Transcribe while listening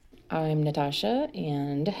I'm Natasha,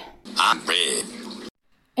 and I'm Red.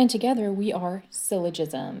 together we are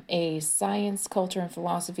Syllogism, a science, culture, and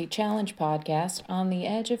philosophy challenge podcast on the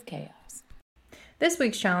edge of chaos. This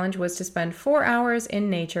week's challenge was to spend 4 hours in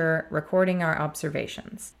nature recording our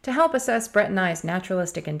observations. To help assess Brett and I's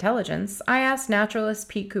naturalistic intelligence, I asked naturalist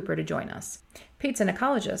Pete Cooper to join us. Pete's an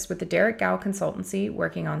ecologist with the Derek Gow Consultancy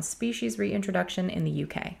working on species reintroduction in the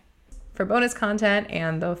UK. For bonus content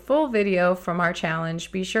and the full video from our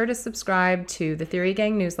challenge, be sure to subscribe to the Theory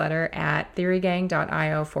Gang newsletter at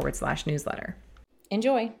theorygang.io/newsletter.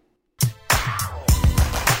 Enjoy!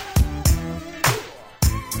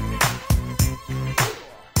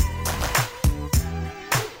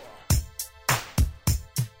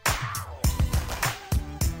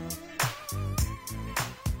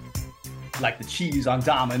 Like the cheese on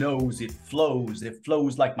Domino's, it flows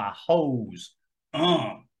like my hose.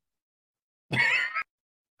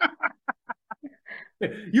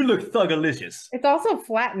 You look thugalicious. It's also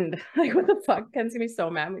flattened. Like, what the fuck? Ken's gonna be so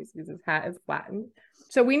mad when he sees his hat is flattened.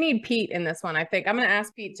 So we need Pete in this one, I think. I'm gonna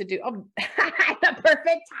ask Pete to do the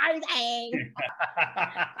perfect timing.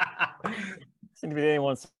 Seem to be the only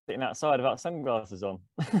one sitting outside without sunglasses on.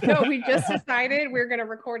 No, we just decided we're gonna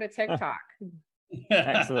record a TikTok.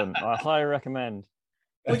 Excellent. I highly recommend.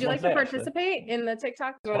 Would you like to participate in the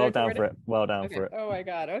TikTok? Well down for it. Well down Okay. for it. Oh my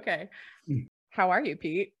God. Okay. How are you,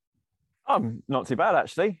 Pete? I'm not too bad,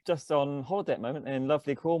 actually. Just on holiday at the moment in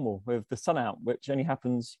lovely Cornwall with the sun out, which only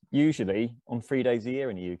happens usually on 3 days a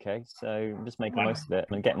year in the UK. So I'm just making the most of it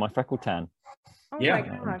and getting my freckle tan. Oh Yeah.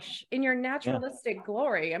 my gosh. In your naturalistic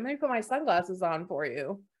glory. I'm going to put my sunglasses on for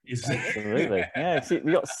you. Absolutely. Yeah, see,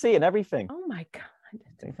 we got to see and everything. Oh my God.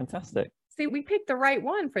 It's fantastic. See, we picked the right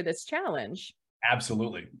one for this challenge.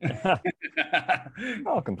 Absolutely.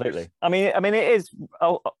 Oh, completely. I mean, it is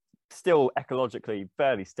still ecologically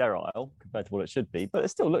fairly sterile compared to what it should be, but it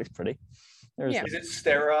still looks pretty. Yeah. Is it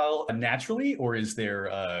sterile naturally, or is there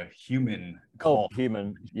a human call? Oh,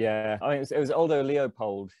 human, yeah. I mean, it was Aldo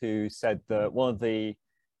Leopold who said that one of the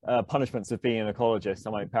punishments of being an ecologist, I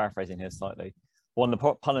might be paraphrasing here slightly, one of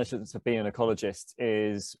the punishments of being an ecologist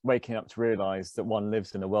is waking up to realize that one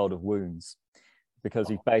lives in a world of wounds, because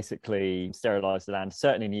we've basically sterilized the land,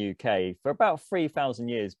 certainly in the UK, for about 3,000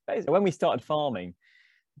 years. Basically, when we started farming,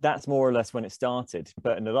 that's more or less when it started.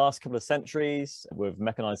 But in the last couple of centuries, with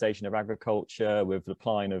mechanization of agriculture, with the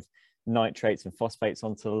applying of nitrates and phosphates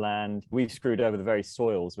onto the land, we've screwed over the very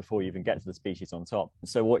soils before you even get to the species on top.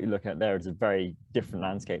 So what you're looking at there is a very different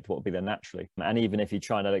landscape to what would be there naturally. And even if you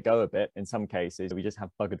try and let it go a bit, in some cases, we just have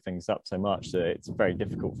buggered things up so much that it's very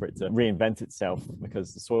difficult for it to reinvent itself,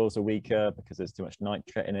 because the soils are weaker, because there's too much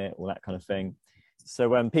nitrate in it, all that kind of thing. So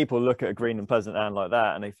when people look at a green and pleasant land like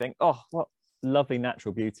that and they think, oh, what lovely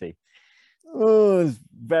natural beauty. Oh, there's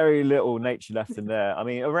very little nature left in there. I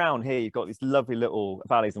mean, around here, you've got these lovely little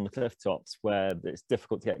valleys on the cliff tops where it's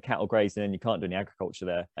difficult to get cattle grazing in. You can't do any agriculture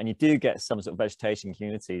there. And you do get some sort of vegetation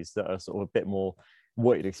communities that are sort of a bit more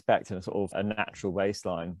what you'd expect in a sort of a natural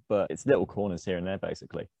wasteland, but it's little corners here and there,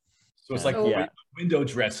 basically. So it's like window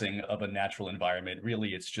dressing of a natural environment.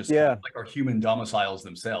 Really, it's just like our human domiciles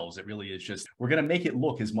themselves. It really is just, we're going to make it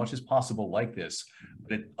look as much as possible like this,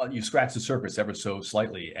 but you scratch the surface ever so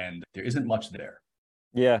slightly and there isn't much there.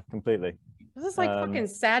 Yeah, completely. This is like fucking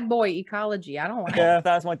sad boy ecology. I don't want Yeah,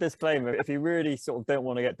 that's my disclaimer. If you really sort of don't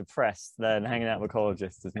want to get depressed, then hanging out with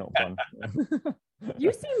ecologists is not fun.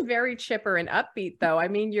 You seem very chipper and upbeat, though. I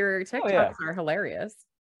mean, your TikToks are hilarious.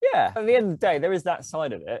 Yeah, at the end of the day, there is that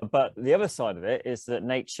side of it. But the other side of it is that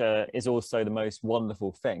nature is also the most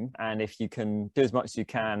wonderful thing. And if you can do as much as you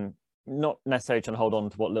can, not necessarily trying to hold on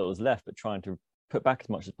to what little is left, but trying to put back as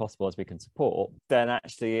much as possible as we can support, then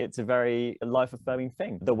actually it's a very life-affirming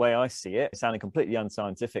thing. The way I see it, sounding completely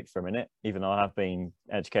unscientific for a minute, even though I have been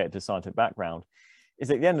educated to a scientific background, is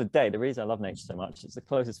at the end of the day, the reason I love nature so much, it's the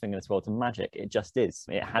closest thing in this world to magic. It just is.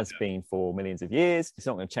 It has been for millions of years. It's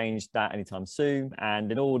not going to change that anytime soon.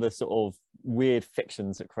 And in all the sort of weird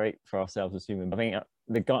fictions that create for ourselves as humans, I mean,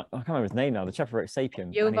 the guy, I can't remember his name now, the chap who wrote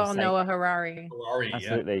Sapien. Yuval Noah Harari.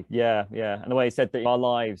 Absolutely, yeah. And the way he said that our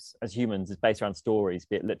lives as humans is based around stories,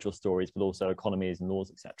 be it literal stories, but also economies and laws,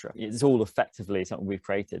 etc. It's all effectively something we've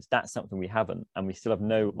created. That's something we haven't, and we still have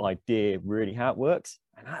no idea really how it works.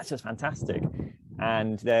 And that's just fantastic.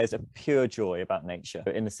 And there's a pure joy about nature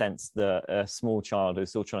in the sense that a small child who's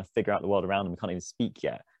still trying to figure out the world around them, can't even speak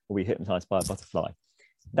yet, will be hypnotized by a butterfly.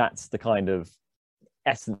 That's the kind of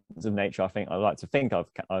essence of nature I think I like to think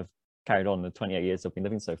I've carried on the 28 years I've been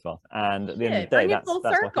living so far. And at the end of the day, that's full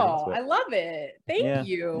circle. I love it. Thank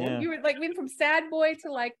you. Yeah. You were like went from sad boy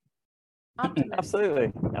to like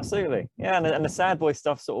Absolutely, absolutely. Yeah, and the sad boy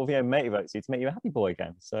stuff sort of motivates you to make you a happy boy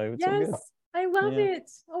again. So it's all good. I love it.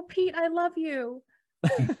 Oh, Pete, I love you.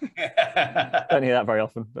 Don't hear that very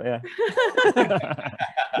often, but yeah.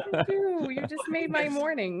 You do. You just made my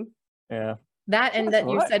morning. Yeah. That and that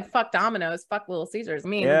you said fuck Domino's, fuck Little Caesars. I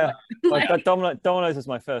mean, yeah. Domino's was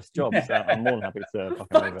my first job, so I'm more than happy to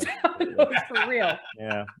fuck over. Domino's for real.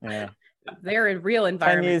 Yeah, yeah. They're real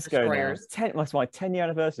environment 10 years destroyers. ago now. That's my 10-year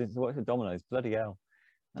anniversary to work at Domino's. Bloody hell.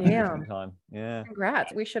 Damn. Time. Yeah.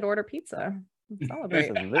 Congrats. We should order pizza.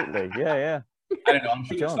 Celebrate. Absolutely. Yeah, yeah. I don't know. I'm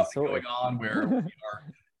sure there's something going on where we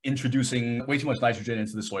are introducing way too much nitrogen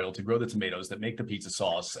into the soil to grow the tomatoes that make the pizza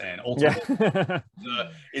sauce, and ultimately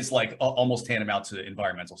it's like almost tantamount to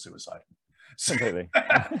environmental suicide. Completely.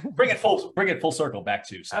 bring it full circle back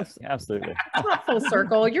to absolutely. It's not full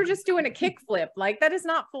circle. You're just doing a kickflip. Like that is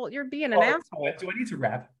not full. You're being an asshole. Do I need to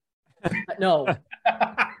rap? No.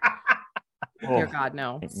 Dear God,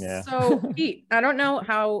 no. Yeah. So Pete, I don't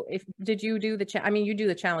know did you do the I mean, you do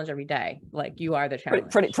the challenge every day. Like you are the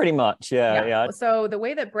challenge. Pretty much. Yeah. So the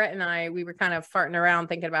way that Brett and we were kind of farting around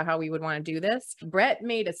thinking about how we would want to do this. Brett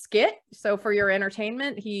made a skit. So for your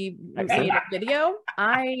entertainment, he made a video.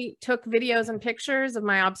 I took videos and pictures of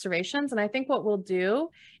my observations. And I think what we'll do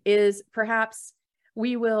is perhaps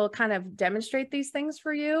we will kind of demonstrate these things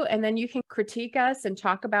for you, and then you can critique us and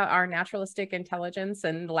talk about our naturalistic intelligence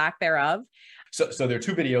and lack thereof. So there are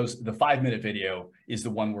two videos. The 5-minute video is the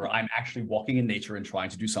one where I'm actually walking in nature and trying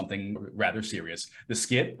to do something rather serious. The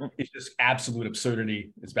skit is just absolute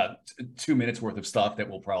absurdity. It's about 2 minutes worth of stuff that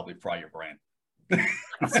will probably fry your brain.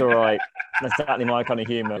 That's all right. That's exactly my kind of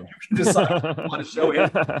humor. Decide what you want to show it.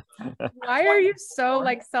 Why are you so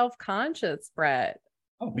like self-conscious, Brett?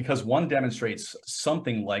 Oh, because one demonstrates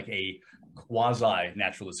something like a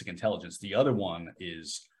quasi-naturalistic intelligence. The other one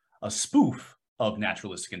is a spoof of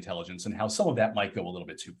naturalistic intelligence and how some of that might go a little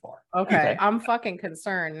bit too far. Okay. I'm fucking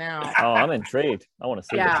concerned now. Oh, I'm intrigued. I want to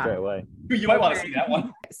see this straight away. You might want to see that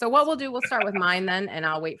one. So what we'll do, we'll start with mine then, and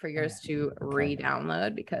I'll wait for yours to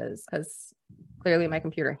re-download because clearly my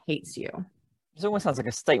computer hates you. This almost sounds like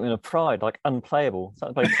a statement of pride, like unplayable.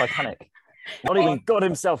 Sounds like Titanic. Not even God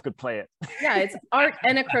himself could play it. Yeah, it's art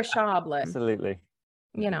inacrochable. Absolutely.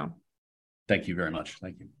 You know. Thank you very much.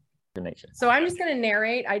 Thank you. So I'm just going to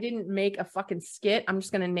narrate. I didn't make a fucking skit. I'm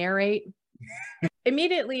just going to narrate.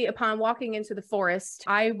 Immediately upon walking into the forest,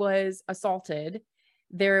 I was assaulted.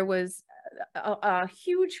 There was a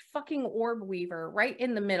huge fucking orb weaver right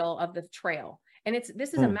in the middle of the trail. And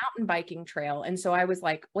this is a mountain biking trail. And so I was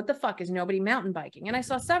like, what the fuck is nobody mountain biking? And I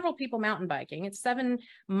saw several people mountain biking. It's 7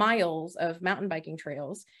 miles of mountain biking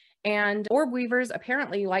trails. And orb weavers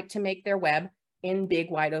apparently like to make their web in big,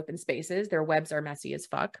 wide open spaces. Their webs are messy as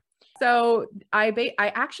fuck. So I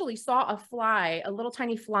actually saw a little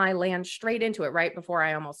tiny fly land straight into it right before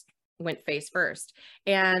I almost went face first.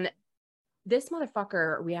 And this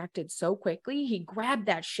motherfucker reacted so quickly. He grabbed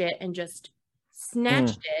that shit and just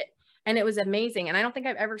snatched it. And it was amazing. And I don't think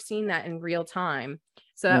I've ever seen that in real time.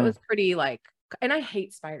 So that was pretty and I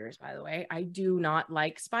hate spiders, by the way. I do not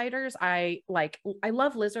like spiders. I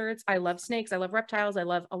love lizards. I love snakes. I love reptiles. I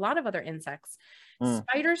love a lot of other insects.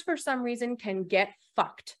 Spiders, for some reason, can get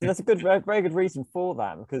fucked. And that's a very good reason for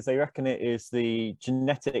that, because they reckon it is the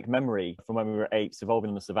genetic memory from when we were apes evolving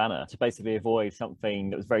in the savannah to basically avoid something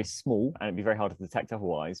that was very small and it'd be very hard to detect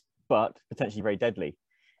otherwise, but potentially very deadly.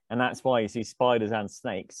 And that's why you see spiders and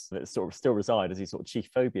snakes that sort of still reside as these sort of chief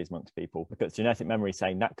phobias amongst people, because genetic memory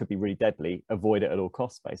saying that could be really deadly, avoid it at all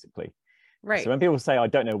costs, basically. Right. So when people say, I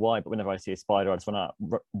don't know why, but whenever I see a spider, I just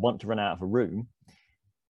want to run out of a room,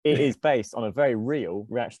 it is based on a very real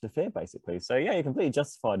reaction to fear, basically. So yeah, you're completely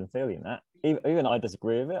justified in feeling that. Even I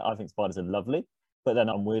disagree with it. I think spiders are lovely, but then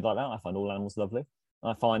I'm weird like that. I find all animals lovely.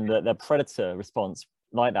 And I find that their predator response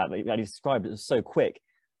like that you described, it was so quick.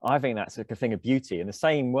 I think that's like a thing of beauty. In the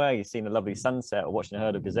same way you've seen a lovely sunset or watching a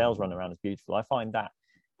herd of gazelles run around is beautiful. I find that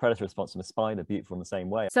predator response from a spider beautiful in the same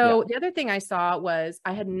way. So the other thing I saw was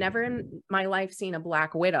I had never in my life seen a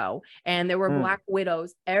black widow, and there were black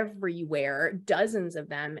widows everywhere, dozens of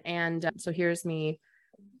them. And so here's me.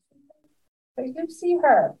 So you see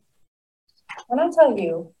her. When I tell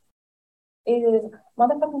you, it is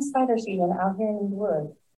motherfucking spider season out here in the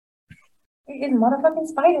woods. It is motherfucking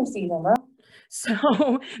spider season, bro. So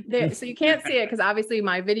so you can't see it because obviously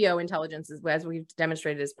my video intelligence is, as we've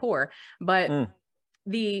demonstrated, is poor, but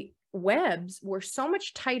the webs were so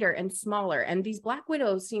much tighter and smaller, and these black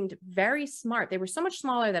widows seemed very smart. They were so much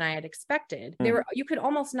smaller than I had expected. You could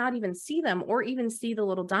almost not even see them or even see the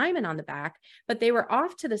little diamond on the back, but they were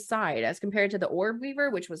off to the side as compared to the orb weaver,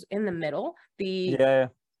 which was in the middle.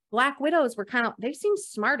 black widows were they seemed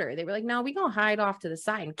smarter. They were like, no, we gonna hide off to the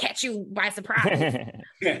side and catch you by surprise.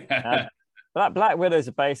 Black widows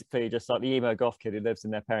are basically just like the emo goth kid who lives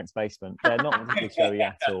in their parents' basement. They're not particularly showy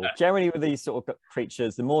at all. Generally, with these sort of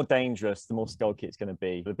creatures, the more dangerous, the more skulky it's going to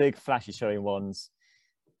be. The big, flashy, showy ones,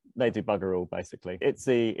 they do bugger all, basically. It's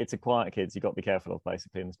a quiet kids you got to be careful of,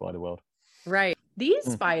 basically, in the spider world. Right.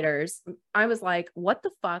 These spiders, I was like, what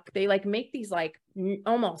the fuck? They like make these like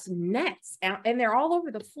almost nets and they're all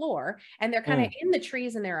over the floor and they're kind of in the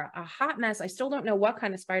trees and they're a hot mess. I still don't know what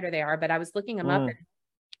kind of spider they are, but I was looking them up. And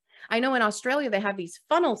I know in Australia, they have these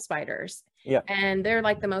funnel spiders. Yeah. And they're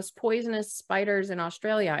like the most poisonous spiders in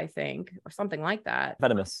Australia, I think, or something like that.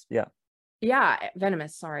 Venomous. Yeah. Yeah.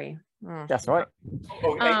 Venomous. Sorry. Oh. That's right.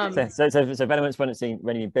 So venomous when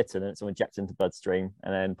when you're bitten and it's injected into the bloodstream,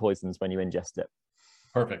 and then poisons when you ingest it.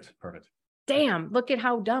 Perfect. Damn, look at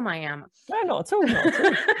how dumb I am. No, not at all.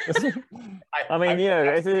 I mean,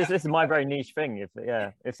 this is my very niche thing.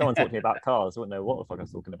 If someone talked to me about cars, I wouldn't know what the fuck I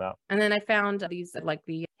was talking about. And then I found these, like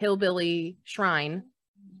the hillbilly shrine.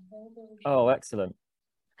 Oh, excellent.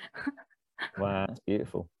 Wow, that's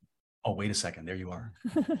beautiful. Oh, wait a second. There you are.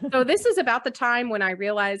 So this is about the time when I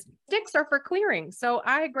realized sticks are for clearing. So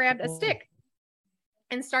I grabbed a stick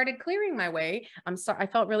and started clearing my way. I'm sorry, I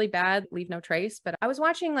felt really bad, leave no trace, but I was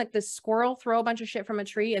watching like this squirrel throw a bunch of shit from a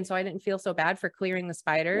tree. And so I didn't feel so bad for clearing the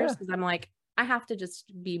spiders because I'm like, I have to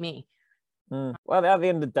just be me. Well, at the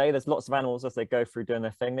end of the day, there's lots of animals as they go through doing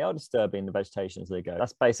their thing. They are disturbing the vegetation as they go.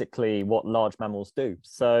 That's basically what large mammals do.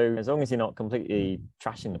 So as long as you're not completely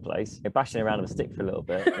trashing the place, you're bashing around with a stick for a little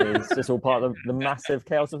bit. It's just all part of the massive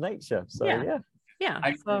chaos of nature. So yeah. We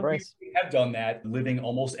have done that, living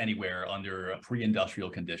almost anywhere under pre-industrial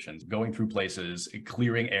conditions, going through places,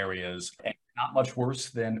 clearing areas, and not much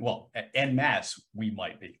worse than, en masse, we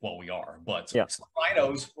might be. Well, we are, but some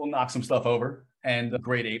rhinos will knock some stuff over, and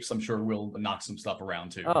great apes, I'm sure, will knock some stuff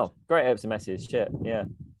around too. Oh, great apes are messy as shit. Yeah,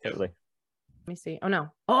 totally. Let me see. Oh, no.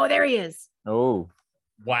 Oh, there he is. Oh.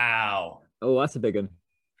 Wow. Oh, that's a big one.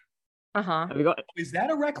 Have you got? Is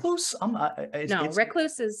that a recluse? No,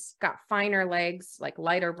 recluse has got finer legs, like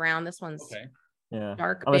lighter brown. This one's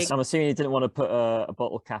dark. I'm assuming you didn't want to put a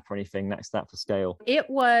bottle cap or anything next to that for scale. It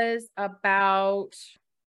was about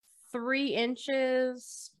 3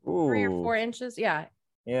 inches, 3 or 4 inches. Yeah.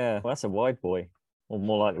 Yeah, well, that's a wide boy, or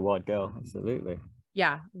more likely wide girl. Absolutely.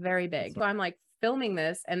 Yeah, very big. So I'm like filming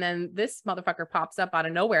this, and then this motherfucker pops up out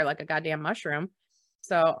of nowhere like a goddamn mushroom.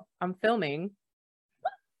 So I'm filming.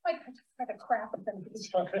 Like, I just had a crap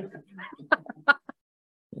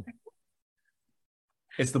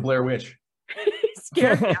It's the Blair Witch.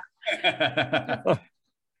 Scared me.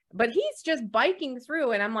 But he's just biking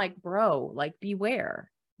through, and I'm like, bro, like, beware.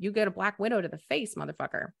 You get a black widow to the face,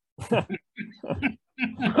 motherfucker.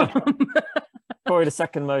 Probably the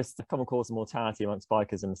second most common cause of mortality amongst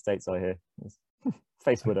bikers in the States, I hear.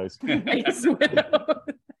 Face widows. Face widows.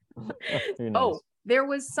 Oh, there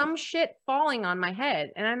was some shit falling on my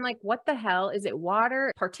head. And I'm like, what the hell? Is it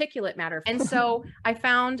water, particulate matter? And so I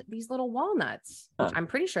found these little walnuts. I'm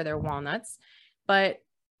pretty sure they're walnuts, but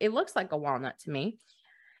it looks like a walnut to me.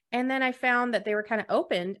 And then I found that they were kind of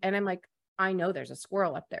opened, and I'm like, I know there's a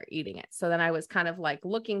squirrel up there eating it. So then I was kind of like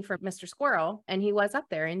looking for Mr. Squirrel, and he was up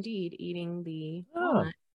there indeed eating the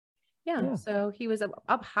walnut. Yeah. So he was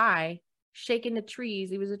up high, shaking the trees.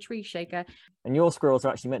 He was a tree shaker. And your squirrels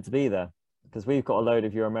are actually meant to be there, because we've got a load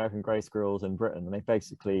of your American grey squirrels in Britain, and they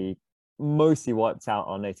basically mostly wiped out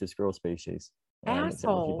our native squirrel species.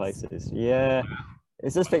 Assholes. Places. Yeah.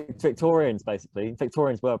 It's just Victorians, basically.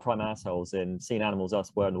 Victorians were prime assholes in seeing animals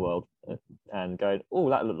us were in the world and going, oh,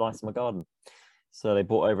 that looked nice in my garden. So they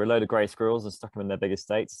brought over a load of grey squirrels and stuck them in their big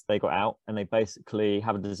estates. They got out and they basically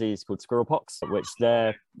have a disease called squirrel pox, which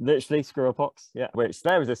they're literally squirrel pox, which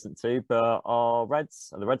they're resistant to, but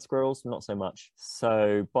the red squirrels, not so much.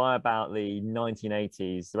 So by about the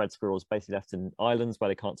 1980s, the red squirrels basically left in islands where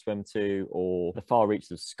they can't swim to, or the far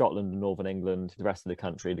reaches of Scotland and Northern England. The rest of the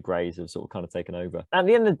country, the greys have sort of kind of taken over. At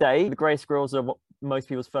the end of the day, the grey squirrels are what most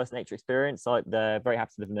people's first nature experience. Like, they're very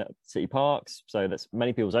happy to live in the city parks. So that's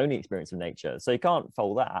many people's only experience of nature. So you can't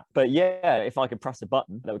fault that. But yeah, if I could press a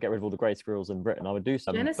button that would get rid of all the grey squirrels in Britain, I would do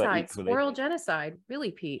something. Genocide, squirrel genocide,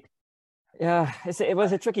 really, Pete? Yeah, it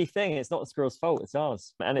was a tricky thing. It's not the squirrel's fault, it's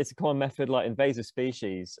ours. And it's a common method. Like, invasive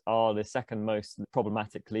species are the second most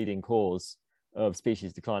problematic leading cause of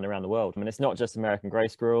species decline around the world. I mean, it's not just American grey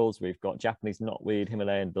squirrels. We've got Japanese knotweed,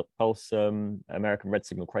 Himalayan balsam, American red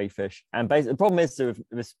signal crayfish. And basically, the problem is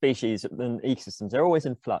with species and ecosystems, they're always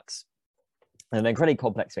in flux. And they're incredibly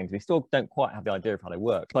complex things. We still don't quite have the idea of how they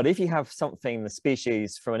work. But if you have something, the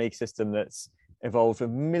species from an ecosystem that's evolved for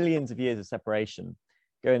millions of years of separation,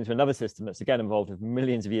 go into another system that's again involved with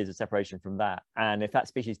millions of years of separation from that. And if that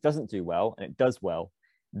species doesn't do well, and it does well,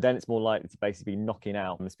 then it's more likely to basically be knocking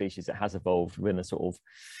out the species that has evolved within a sort of,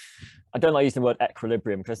 I don't like using the word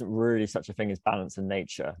equilibrium because there's not really such a thing as balance in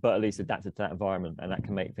nature, but at least adapted to that environment, and that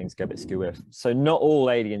can make things go a bit skew. So not all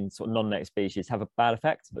alien sort of non-native species have a bad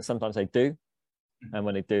effect, but sometimes they do. And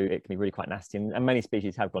when they do, it can be really quite nasty. And many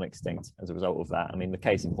species have gone extinct as a result of that. I mean, the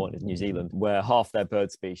case in point is New Zealand, where half their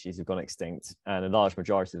bird species have gone extinct, and a large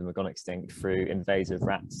majority of them have gone extinct through invasive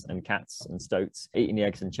rats and cats and stoats eating the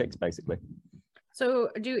eggs and chicks, basically. So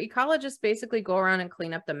do ecologists basically go around and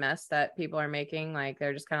clean up the mess that people are making? Like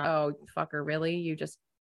they're just kind of, oh, fucker, really? You just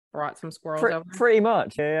brought some squirrels over? Pretty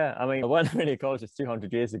much, yeah. I mean, I weren't really ecologists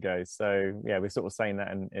 200 years ago. So yeah, we're sort of saying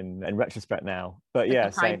that in retrospect now. But like yeah,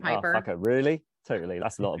 saying, oh, fucker, really? Totally,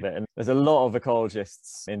 that's a lot of it. And there's a lot of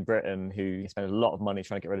ecologists in Britain who spend a lot of money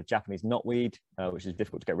trying to get rid of Japanese knotweed, which is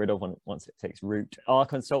difficult to get rid of once it takes root. Our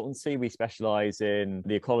consultancy, we specialize in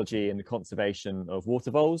the ecology and the conservation of water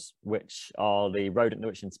voles, which are the rodent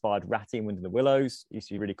which inspired Ratty and Wind in the Willows. It used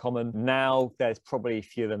to be really common. Now there's probably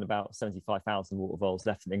fewer than about 75,000 water voles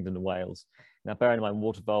left in England and Wales. Now, bearing in mind,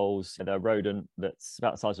 water voles, they're a rodent that's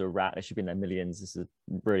about the size of a rat. They should be in their millions. This is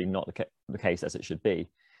really not the case as it should be.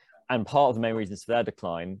 And part of the main reasons for their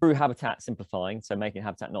decline, through habitat simplifying, so making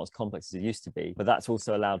habitat not as complex as it used to be, but that's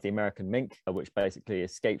also allowed the American mink, which basically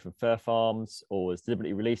escaped from fur farms or was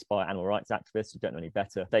deliberately released by animal rights activists who don't know any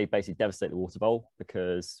better. They basically devastate the water vole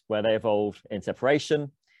because where they evolved in separation,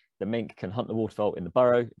 the mink can hunt the water vole in the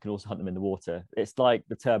burrow, it can also hunt them in the water. It's like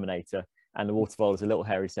the Terminator, and the water vole is a little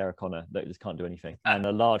hairy Sarah Connor that just can't do anything. And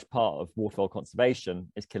a large part of water vole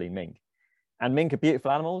conservation is killing mink. And mink are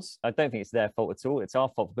beautiful animals. I don't think it's their fault at all. It's our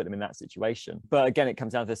fault to put them in that situation. But again, it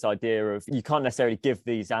comes down to this idea of you can't necessarily give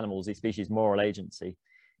these animals, these species, moral agency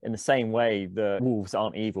in the same way that wolves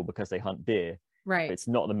aren't evil because they hunt deer. Right. It's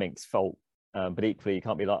not the mink's fault. But equally, you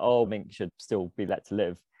can't be like, oh, mink should still be let to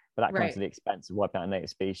live. But that comes at the expense of wiping out a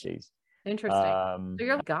native species. Interesting. So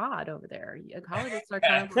you're like God over there. Ecologists are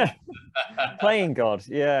kind of like... playing God.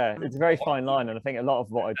 Yeah, it's a very fine line, and I think a lot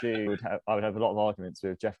of what I do I would have a lot of arguments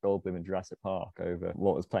with Jeff Goldblum in Jurassic Park over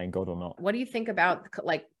what was playing God or not. What do you think about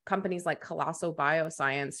like companies like Colossal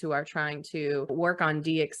Bioscience who are trying to work on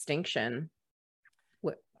de-extinction?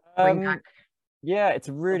 Bring back... Yeah, it's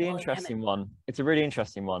a really interesting one. It's a really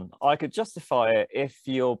interesting one. I could justify it if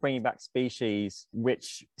you're bringing back species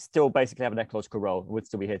which still basically have an ecological role, would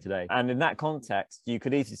still be here today. And in that context, you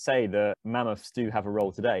could easily say that mammoths do have a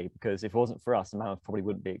role today, because if it wasn't for us, the mammoth probably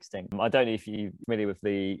wouldn't be extinct. I don't know if you're familiar with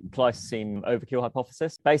the Pleistocene overkill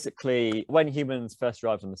hypothesis. Basically, when humans first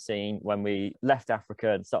arrived on the scene, when we left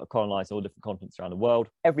Africa and started colonizing all different continents around the world,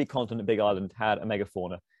 every continent, big island, had a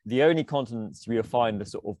megafauna. The only continents you'll find the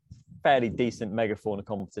sort of fairly decent megafauna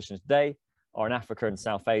compositions today are in Africa and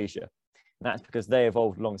South Asia. And that's because they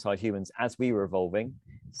evolved alongside humans as we were evolving.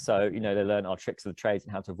 So, you know, they learned our tricks of the trade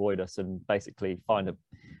and how to avoid us and basically find a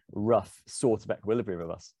rough sort of equilibrium of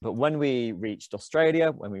us. But when we reached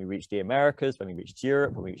Australia, when we reached the Americas, when we reached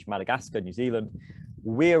Europe, when we reached Madagascar, New Zealand,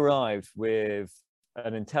 we arrived with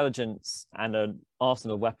an intelligence and an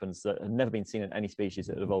arsenal of weapons that had never been seen in any species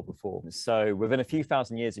that had evolved before. So within a few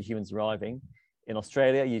thousand years of humans arriving, in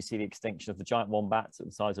Australia, you see the extinction of the giant wombats at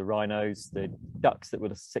the size of rhinos, the ducks that were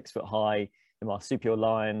 6 foot high, the marsupial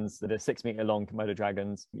lions that are 6 meter long Komodo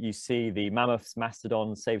dragons. You see the mammoths,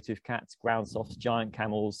 mastodons, saber-toothed cats, ground softs, giant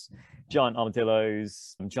camels, giant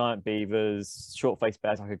armadillos, giant beavers, short-faced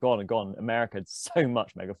bears. I could go on and go on. America had so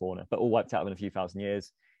much megafauna, but all wiped out within a few thousand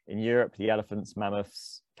years. In Europe, the elephants,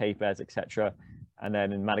 mammoths, cave bears, etc. And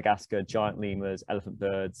then in Madagascar, giant lemurs, elephant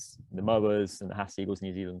birds, the moas, and the Hass eagles in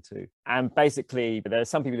New Zealand too. And basically, there are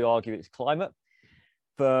some people who argue it's climate,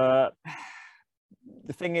 but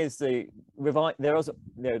the thing is, these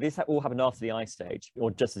all happened after the ice age,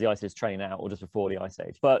 or just as the ice age is training out, or just before the ice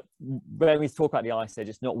age. But when we talk about the ice age,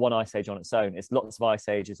 it's not one ice age on its own. It's lots of ice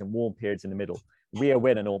ages and warm periods in the middle. We are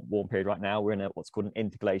in a warm period right now. We're in what's called an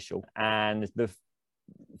interglacial, and the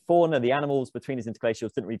fauna, the animals between these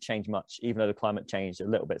interglacials didn't really change much, even though the climate changed a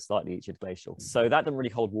little bit slightly each interglacial. So that didn't really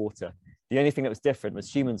hold water. The only thing that was different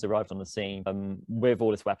was humans arrived on the scene with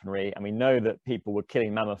all this weaponry, and we know that people were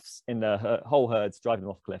killing mammoths in their whole herds, driving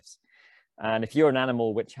them off cliffs. And if you're an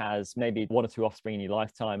animal which has maybe 1 or 2 offspring in your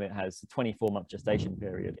lifetime, it has a 24-month gestation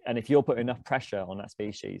period. And if you're putting enough pressure on that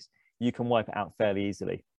species, you can wipe it out fairly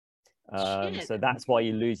easily. So that's why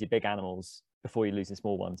you lose your big animals before you lose the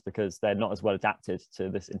small ones, because they're not as well adapted to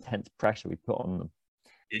this intense pressure we put on them.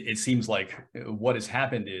 it seems like what has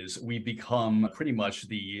happened is we've become pretty much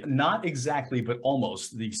not exactly, but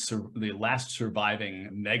almost the last surviving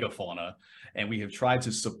megafauna. And we have tried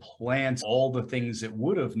to supplant all the things that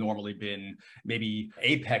would have normally been maybe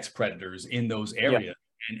apex predators in those areas.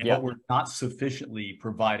 But we're not sufficiently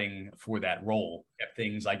providing for that role. Kept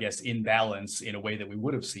things, I guess, in balance in a way that we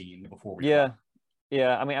would have seen before we.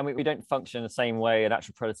 Yeah, I mean, we don't function the same way an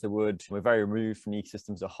actual predator would. We're very removed from the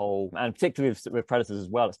ecosystem as a whole, and particularly with predators as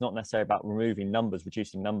well. It's not necessarily about removing numbers,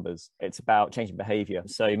 reducing numbers. It's about changing behavior.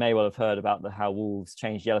 So you may well have heard about how wolves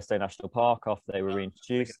changed Yellowstone National Park after they were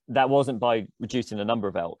reintroduced. That wasn't by reducing the number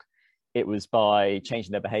of elk. It was by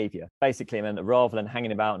changing their behavior. Basically, it meant that rather than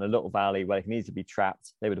hanging about in a little valley where they can easily be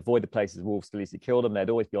trapped, they would avoid the places wolves could easily kill them. They'd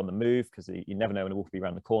always be on the move because you never know when a wolf will be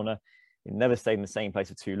around the corner. You never stayed in the same place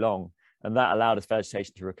for too long. And that allowed us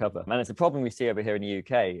vegetation to recover. And it's a problem we see over here in the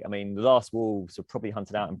UK. I mean, the last wolves were probably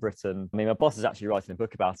hunted out in Britain. I mean, my boss is actually writing a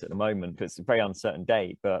book about it at the moment because it's a very uncertain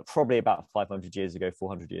date, but probably about 500 years ago,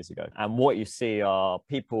 400 years ago. And what you see are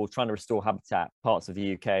people trying to restore habitat parts of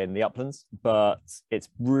the UK and the uplands, but it's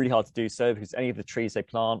really hard to do so because any of the trees they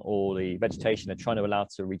plant or the vegetation they're trying to allow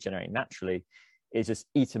to regenerate naturally is just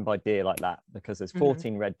eaten by deer like that, because there's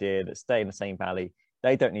 14 red deer that stay in the same valley.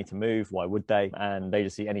 They don't need to move. Why would they? And they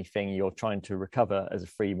just eat anything you're trying to recover as a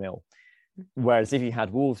free meal. Whereas if you had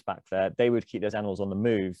wolves back there, they would keep those animals on the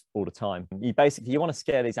move all the time. You want to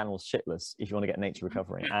scare these animals shitless if you want to get nature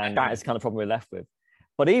recovering. And that is the kind of problem we're left with.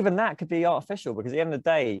 But even that could be artificial, because at the end of the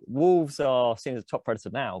day, wolves are seen as a top predator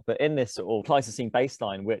now, but in this sort of Pleistocene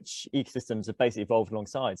baseline, which ecosystems have basically evolved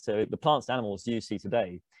alongside. So the plants and animals you see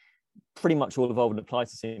today pretty much all evolved in the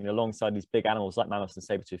Pleistocene alongside these big animals like mammoths and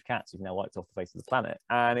saber-toothed cats who've now wiped off the face of the planet.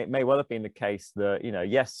 And it may well have been the case that,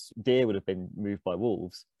 yes, deer would have been moved by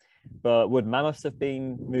wolves, but would mammoths have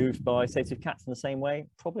been moved by saber-toothed cats in the same way?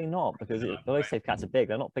 Probably not, because those saber cats are big.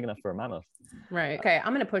 They're not big enough for a mammoth. Right. Okay.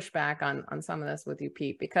 I'm going to push back on some of this with you,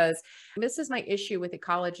 Pete, because this is my issue with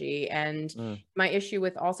ecology, and my issue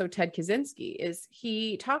with also Ted Kaczynski is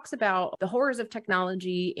he talks about the horrors of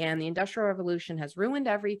technology and the Industrial Revolution has ruined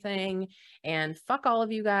everything and fuck all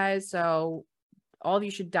of you guys. So all of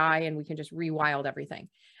you should die and we can just rewild everything.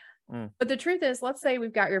 But the truth is, let's say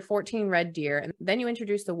we've got your 14 red deer and then you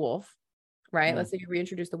introduce the wolf, right? Let's say you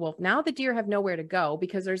reintroduce the wolf. Now the deer have nowhere to go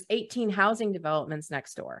because there's 18 housing developments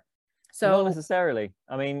next door. So not necessarily.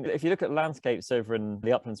 I mean, if you look at landscapes over in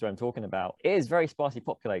the uplands where I'm talking about, it is very sparsely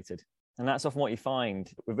populated. And that's often what you find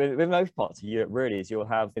with most parts of Europe, really, is you'll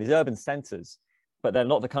have these urban centres, but then a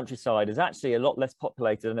lot of the countryside is actually a lot less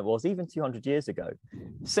populated than it was even 200 years ago,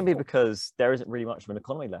 simply because there isn't really much of an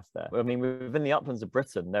economy left there. I mean, within the uplands of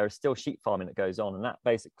Britain, there is still sheep farming that goes on, and that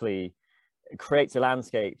basically creates a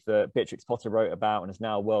landscape that Beatrix Potter wrote about and is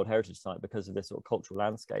now a World Heritage Site because of this sort of cultural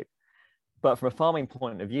landscape. But from a farming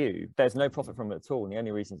point of view, there's no profit from it at all. And the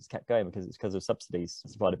only reason it's kept going it's because of subsidies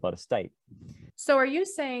provided by the state. So are you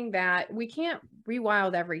saying that we can't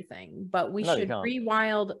rewild everything, but we should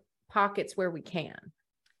rewild pockets where we can?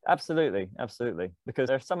 Absolutely. Because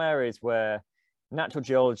there are some areas where natural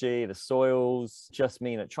geology, the soils just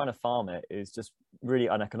mean that trying to farm it is just really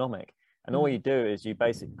uneconomic. And all you do is you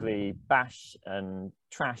basically bash and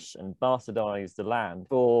trash and bastardize the land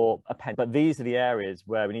for a penny. But these are the areas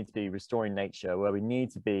where we need to be restoring nature, where we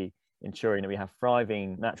need to be ensuring that we have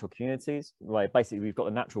thriving natural communities, where basically we've got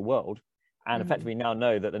the natural world. And effectively now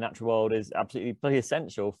know that the natural world is absolutely pretty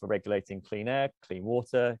essential for regulating clean air, clean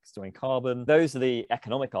water, storing carbon. Those are the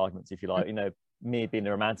economic arguments, if you like. Me being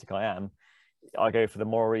the romantic I am, I go for the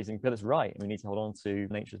moral reason, but it's right. And we need to hold on to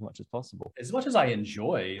nature as much as possible. As much as I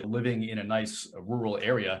enjoy living in a nice rural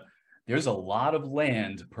area, there's a lot of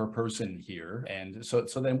land per person here. And so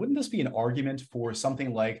then wouldn't this be an argument for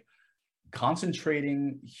something like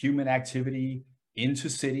concentrating human activity into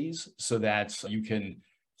cities so that you can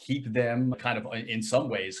keep them kind of in some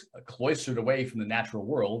ways cloistered away from the natural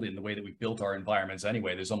world in the way that we've built our environments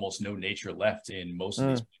anyway? There's almost no nature left in most of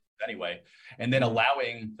these anyway, and then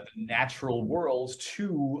allowing the natural world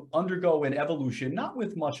to undergo an evolution, not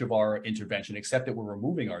with much of our intervention, except that we're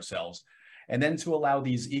removing ourselves, and then to allow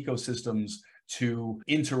these ecosystems to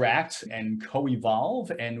interact and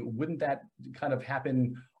co-evolve. And wouldn't that kind of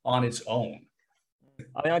happen on its own?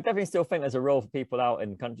 I mean, I definitely still think there's a role for people out in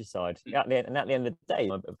the countryside. At the end of the day,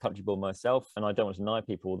 I'm a country boy myself, and I don't want to deny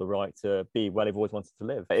people the right to be where they've always wanted to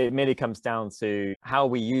live. It merely comes down to how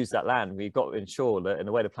we use that land. We've got to ensure that in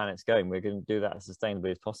the way the planet's going, we're going to do that as sustainably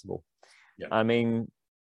as possible. Yeah. I mean,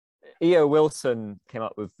 E.O. Wilson came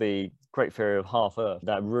up with the great theory of half Earth,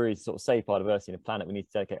 that really sort of saved biodiversity in the planet. We need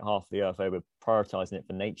to dedicate half of the Earth over prioritizing it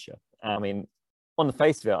for nature. I mean, On the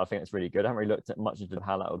face of it, I think it's really good. I haven't really looked at much into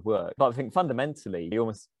how that would work. But I think fundamentally, you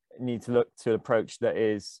almost need to look to an approach that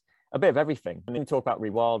is a bit of everything. And then talk about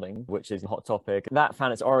rewilding, which is a hot topic. That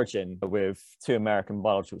found its origin with two American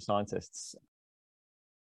biological scientists.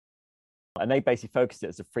 And they basically focused it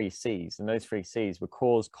as the 3Cs. And those 3Cs were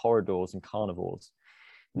cores, corridors, and carnivores.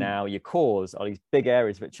 Now, your cores are these big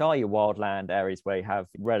areas, which are your wildland areas where you have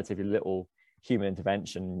relatively little human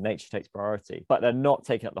intervention, nature takes priority, but they're not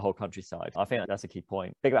taking up the whole countryside. I think that's a key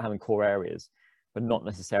point. Big about having core areas, but not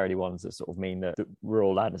necessarily ones that sort of mean that the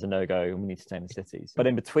rural land is a no-go and we need to stay in the cities. But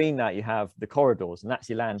in between that, you have the corridors, and that's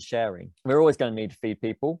your land sharing. We're always going to need to feed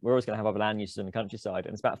people. We're always going to have other land uses in the countryside,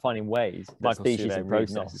 and it's about finding ways that species and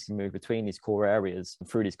processes can move between these core areas and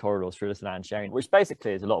through these corridors, through this land sharing, which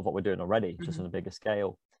basically is a lot of what we're doing already, just on a bigger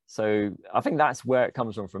scale. So I think that's where it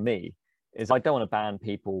comes from me. Is I don't want to ban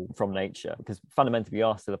people from nature, because fundamentally we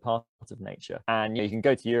are still a part of nature. And you can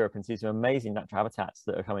go to Europe and see some amazing natural habitats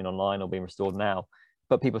that are coming online or being restored now,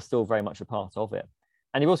 but people are still very much a part of it.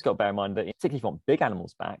 And you've also got to bear in mind that, particularly if you want big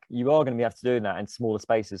animals back, you are going to be able to do that in smaller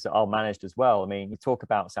spaces that are managed as well. I mean, you talk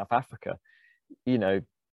about South Africa,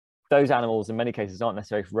 those animals in many cases aren't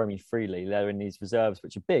necessarily roaming freely. They're in these reserves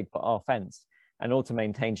which are big but are fenced. And all to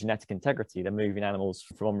maintain genetic integrity, they're moving animals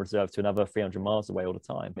from one reserve to another 300 miles away all the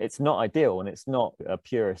time. It's not ideal, and it's not a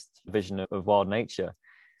purist vision of wild nature.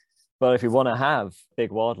 But if we want to have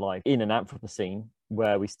big wildlife in an Anthropocene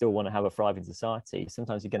where we still want to have a thriving society,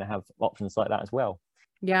 sometimes you're going to have options like that as well.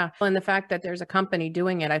 Yeah. And the fact that there's a company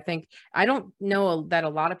doing it, I don't know that a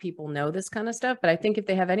lot of people know this kind of stuff, but I think if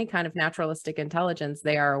they have any kind of naturalistic intelligence,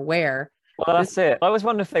 they are aware. Well, that's it. I always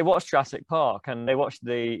wonder if they watched Jurassic Park and they watched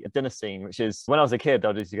the dinner scene, which is, when I was a kid,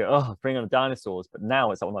 I'd just go, oh, bring on the dinosaurs. But now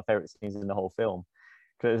it's like one of my favorite scenes in the whole film.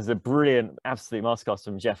 Because there's a brilliant, absolute masterclass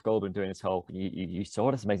from Jeff Goldblum doing this whole, you saw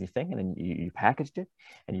this amazing thing and then you packaged it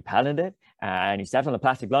and you patented it and you stabbed it on a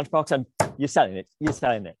plastic lunchbox and you're selling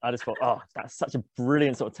it. I just thought, oh, that's such a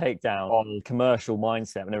brilliant sort of takedown on commercial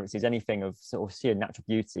mindset. Whenever it sees anything of sort of sheer natural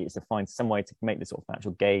beauty, it's to find some way to make this sort of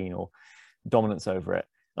natural gain or dominance over it.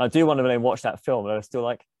 And I do wonder when they watch that film, they're still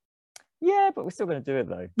like, yeah, but we're still going to do it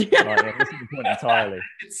though. This is the point entirely.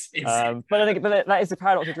 But that is the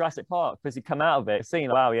paradox of Jurassic Park, because you come out of it seeing,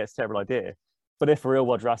 wow, yeah, it's a terrible idea. But if a real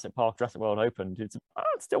world Jurassic World opened,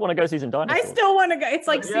 I'd still want to go see some dinosaurs. I still want to go. It's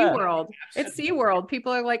like SeaWorld. It's SeaWorld.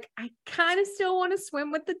 People are like, I kind of still want to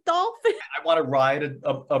swim with the dolphin. I want to ride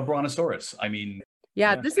a brontosaurus. I mean,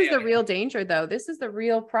 yeah, this is the real danger, though. This is the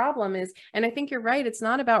real problem and I think you're right. It's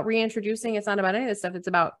not about reintroducing. It's not about any of this stuff. It's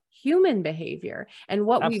about human behavior and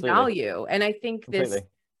what we value. And I think this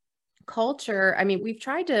culture, I mean,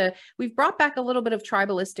 we've brought back a little bit of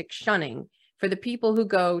tribalistic shunning for the people who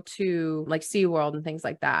go to like SeaWorld and things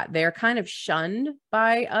like that. They're kind of shunned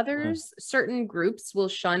by others. Certain groups will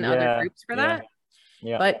shun other groups for that.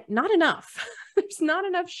 Yeah. But not enough. There's not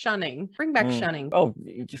enough shunning. Bring back shunning. Oh,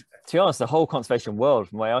 to be honest, the whole conservation world,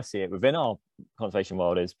 from the way I see it, within our conservation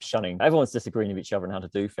world, is shunning. Everyone's disagreeing with each other on how to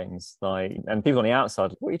do things. And people on the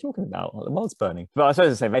outside, what are you talking about? The world's burning. But I suppose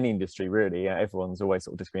the same in any industry, really. Everyone's always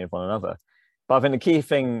sort of disagreeing with one another. But I think the key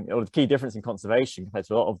thing, or the key difference in conservation compared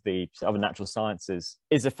to a lot of the other natural sciences,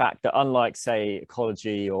 is the fact that unlike, say,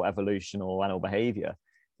 ecology or evolution or animal behavior,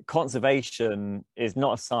 conservation is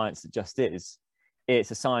not a science that just is.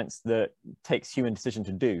 It's a science that takes human decision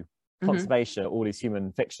to do. Conservation, all these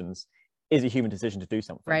human fictions, is a human decision to do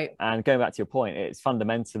something. Right. And going back to your point, it's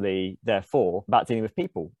fundamentally, therefore, about dealing with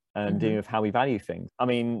people and dealing with how we value things. I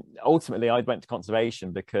mean, ultimately, I went to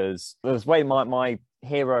conservation because there was my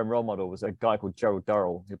hero and role model was a guy called Gerald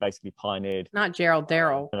Durrell, who basically pioneered... Not Gerald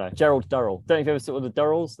Darrell. No, Gerald Durrell. Don't you ever saw the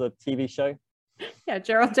Durrells, the TV show? Yeah,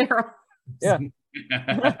 Gerald Darrell. Yeah.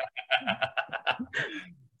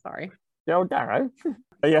 Sorry. Gerald Darrow.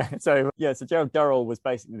 So Gerald Durrell was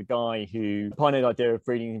basically the guy who pioneered the idea of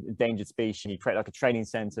breeding endangered species. He created like a training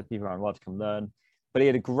center, people around the world to come learn. But he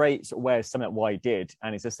had a great sort of way of summing up why he did.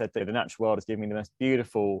 And he just said that the natural world has given me the most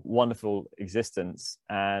beautiful, wonderful existence.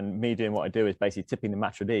 And me doing what I do is basically tipping the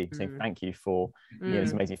match saying thank you for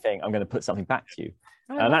this amazing thing. I'm going to put something back to you.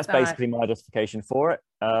 And that's basically my justification for it.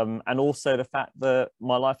 And also the fact that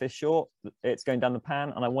my life is short, it's going down the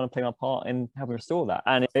pan, and I want to play my part in helping restore that.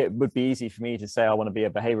 And it would be easy for me to say I want to be a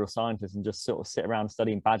behavioral scientist and just sort of sit around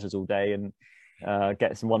studying badgers all day and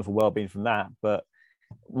get some wonderful well-being from that. But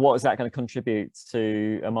what is that going to contribute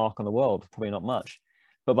to a mark on the world? Probably not much.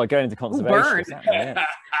 But by going into conservation, exactly,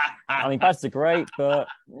 I mean, badgers are great, but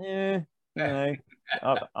I've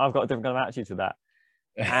got a different kind of attitude to that.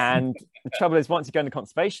 And the trouble is, once you go into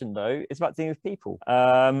conservation, though, it's about dealing with people.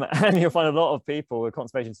 And you'll find a lot of people,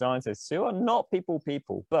 conservation scientists, who are not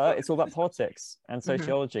people, but it's all about politics and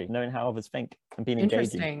sociology, knowing how others think and being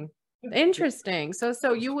engaging. Interesting.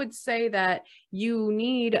 So you would say that you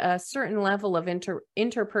need a certain level of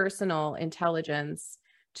interpersonal intelligence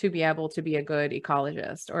to be able to be a good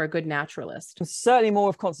ecologist or a good naturalist? Certainly more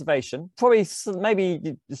of conservation. Probably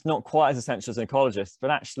maybe it's not quite as essential as an ecologist, but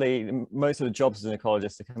actually most of the jobs as an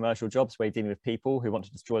ecologist are commercial jobs where you're dealing with people who want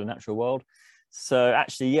to destroy the natural world. So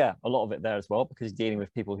actually, yeah, a lot of it there as well, because you're dealing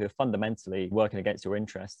with people who are fundamentally working against your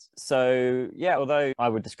interests. So yeah, although I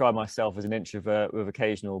would describe myself as an introvert with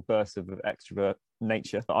occasional bursts of extrovert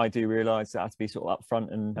nature, I do realize that I have to be sort of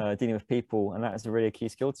upfront and dealing with people, and that is a really key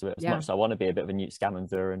skill to it. As much as I want to be a bit of a newt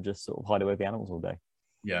scavenger and just sort of hide away with the animals all day.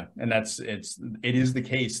 Yeah, and it is the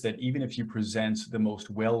case that even if you present the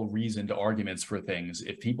most well-reasoned arguments for things,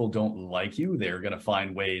 if people don't like you, they're going to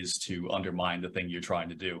find ways to undermine the thing you're trying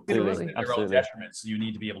to do. Absolutely. Their own detriments. You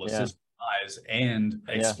need to be able to systematize and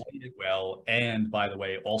explain it well, and by the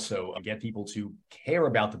way, also get people to care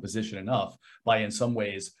about the position enough by, in some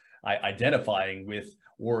ways, identifying with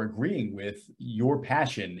or agreeing with your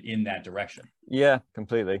passion in that direction. Yeah,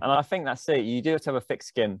 completely. And I think that's it. You do have to have a thick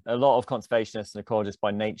skin. A lot of conservationists and ecologists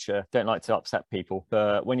by nature don't like to upset people.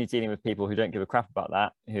 But when you're dealing with people who don't give a crap about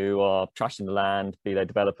that, who are trashing the land, be they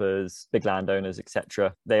developers, big landowners,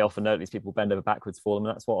 etc., they often know that these people bend over backwards for them.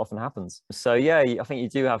 And that's what often happens. So yeah, I think you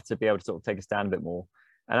do have to be able to sort of take a stand a bit more.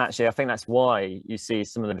 And actually, I think that's why you see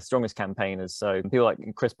some of the strongest campaigners. So people like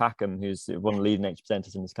Chris Packham, who's one of the leading nature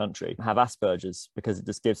presenters in this country, have Asperger's, because it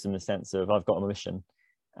just gives them the sense of, I've got a mission.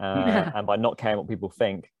 And by not caring what people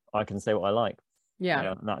think, I can say what I like.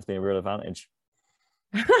 Yeah. And that's been a real advantage.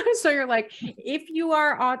 So you're like, if you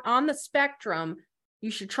are on the spectrum, you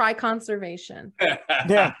should try conservation.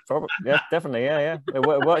 Yeah, probably. Yeah, definitely. Yeah.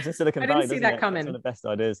 It works in Silicon Valley. I didn't see that coming. That's one of the best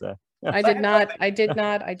ideas there. I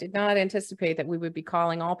did not anticipate that we would be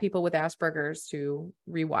calling all people with Asperger's to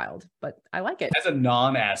rewild, but I like it. As a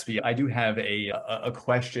non-Aspie, I do have a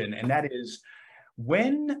question, and that is,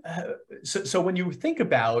 when you think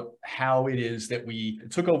about how it is that we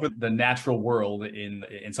took over the natural world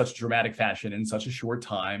in such dramatic fashion in such a short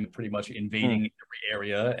time, pretty much invading every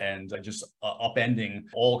area and just upending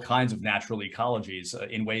all kinds of natural ecologies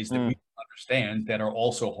in ways that we understand that are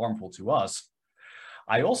also harmful to us,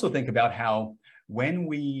 I also think about how when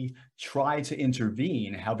we try to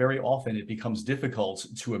intervene, how very often it becomes difficult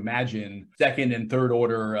to imagine second and third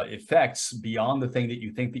order effects beyond the thing that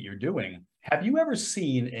you think that you're doing. Have you ever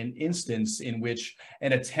seen an instance in which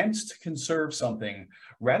an attempt to conserve something,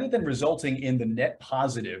 rather than resulting in the net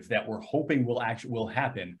positive that we're hoping will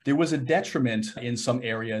happen, there was a detriment in some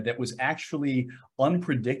area that was actually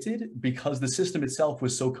unpredicted because the system itself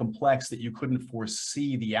was so complex that you couldn't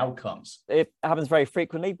foresee the outcomes? It happens very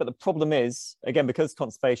frequently, but the problem is, again, because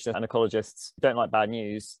conservationists and ecologists don't like bad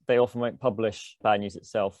news, they often won't publish bad news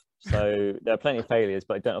itself. So there are plenty of failures,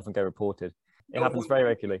 but it don't often go reported. It happens very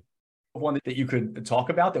regularly. One that you could talk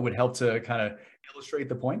about that would help to kind of illustrate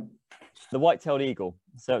the point? The white-tailed eagle.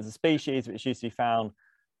 So it's a species which used to be found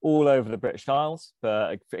all over the British Isles,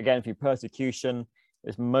 but again, through persecution,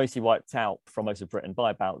 it's mostly wiped out from most of Britain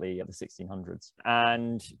by about the 1600s.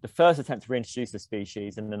 And the first attempt to reintroduce the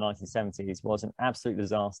species in the 1970s was an absolute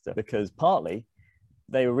disaster, because partly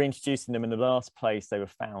they were reintroducing them in the last place they were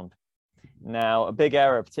found. Now, a big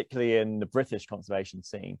error, particularly in the British conservation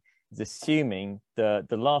scene, is assuming that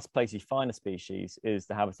the last place you find a species is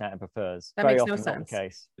the habitat it prefers. That makes no sense. Not the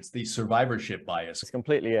case. It's the survivorship bias. It's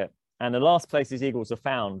completely it. And the last places eagles are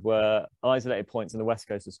found were isolated points on the west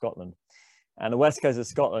coast of Scotland. And the west coast of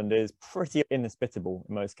Scotland is pretty inhospitable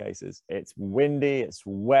in most cases. It's windy, it's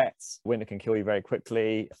wet, winter can kill you very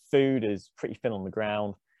quickly, food is pretty thin on the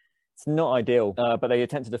ground. It's not ideal, but they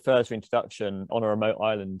attempted a first reintroduction on a remote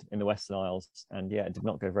island in the Western Isles. And yeah, it did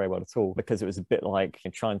not go very well at all, because it was a bit like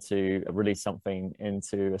trying to release something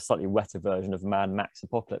into a slightly wetter version of Mad Max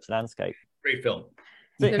apocalypse landscape. Great film.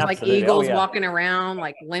 There's like eagles walking around,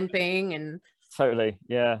 like limping and... Totally,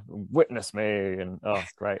 yeah. Witness me, and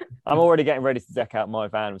it's great. I'm already getting ready to deck out my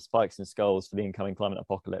van with spikes and skulls for the incoming climate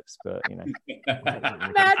apocalypse, but you know.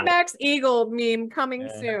 Mad Max Eagle meme coming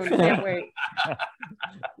soon. Can't wait.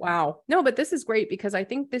 Wow. No, but this is great, because I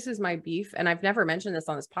think this is my beef, and I've never mentioned this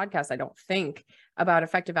on this podcast, I don't think, about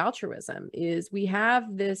effective altruism, is we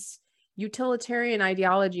have this utilitarian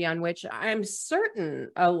ideology on which I'm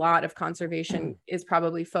certain a lot of conservation is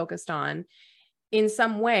probably focused on, in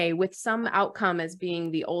some way, with some outcome as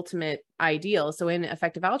being the ultimate ideal. So in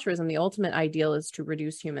effective altruism, the ultimate ideal is to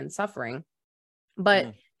reduce human suffering.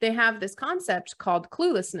 But they have this concept called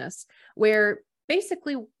cluelessness, where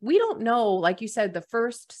basically, we don't know, like you said,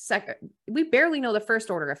 we barely know the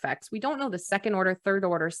first order effects. We don't know the second order, third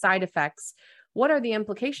order side effects. What are the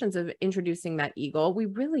implications of introducing that eagle? We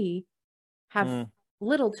really have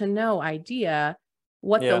little to no idea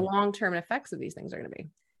what the long-term effects of these things are going to be.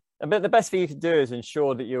 But the best thing you can do is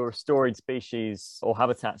ensure that you're restoring species or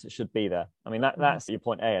habitats that should be there. I mean, that's your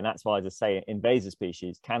point A, and that's why I just say invasive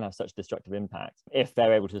species can have such destructive impact if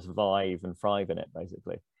they're able to survive and thrive in it,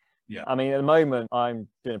 basically. Yeah. I mean, at the moment, I'm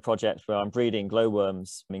doing a project where I'm breeding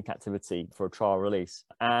glowworms in captivity for a trial release.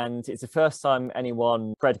 And it's the first time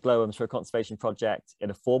anyone bred glowworms for a conservation project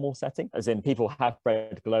in a formal setting, as in people have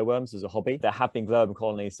bred glowworms as a hobby. There have been glowworm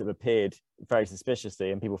colonies that have appeared very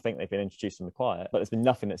suspiciously, and people think they've been introduced in the quiet. But there's been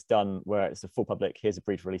nothing that's done where it's a full public, here's a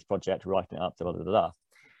breed for release project, writing it up, blah, blah, blah, blah.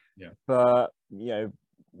 Yeah. But,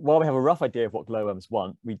 while we have a rough idea of what glowworms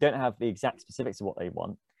want, we don't have the exact specifics of what they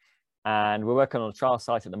want. And we're working on a trial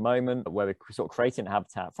site at the moment where we're sort of creating a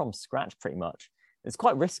habitat from scratch, pretty much. It's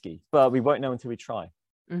quite risky, but we won't know until we try.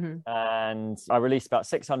 And I released about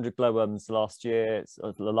 600 glowworms last year. It's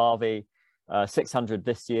the larvae, 600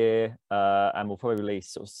 this year, and we'll probably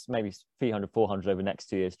release sort of maybe 300, 400 over the next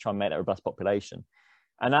 2 years to try and make that robust population.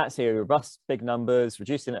 And that's here, robust, big numbers,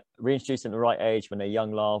 reintroducing at the right age when they're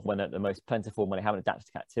young larvae, when they're the most plentiful, when they haven't adapted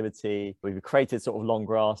to captivity. We've created sort of long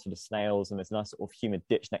grass for the snails, and there's a nice sort of humid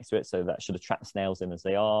ditch next to it, so that should attract snails in as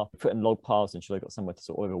they are. Put in log piles, ensure they've got somewhere to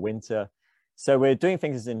sort of overwinter. So we're doing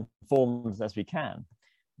things as informed as we can.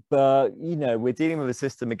 But, we're dealing with a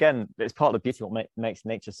system, again, it's part of the beauty of what makes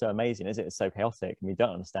nature so amazing, is it's so chaotic and we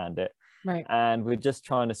don't understand it. Right. And we're just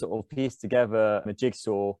trying to sort of piece together a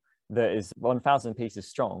jigsaw that is 1,000 pieces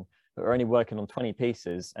strong, but we're only working on 20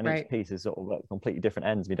 pieces, and each piece is sort of at completely different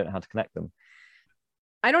ends. We don't know how to connect them.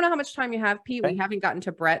 I don't know how much time you have, Pete. We haven't gotten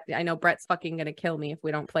to Brett. I know Brett's fucking going to kill me if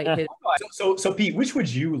we don't play his. So Pete, which would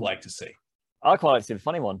you like to see? I quite like to see the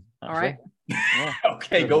funny one, actually. All right. Yeah.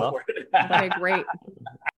 Okay, go for it. Okay, great.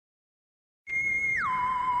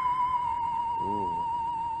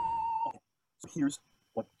 So here's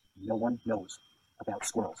what no one knows about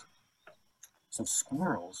squirrels. So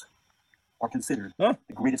squirrels are considered the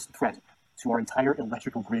greatest threat to our entire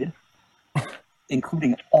electrical grid,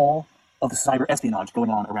 including all of the cyber espionage going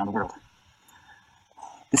on around the world.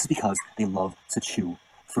 This is because they love to chew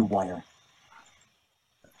through wire.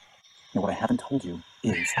 Now, what I haven't told you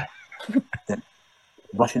is that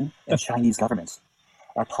Russian and Chinese governments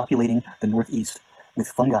are populating the Northeast with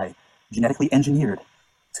fungi genetically engineered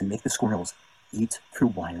to make the squirrels eat through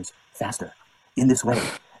wires faster. In this way,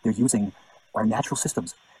 they're using our natural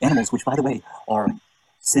systems, animals, which, by the way, are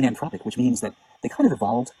synanthropic, which means that they kind of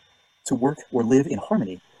evolved to work or live in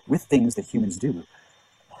harmony with things that humans do.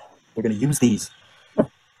 They're going to use these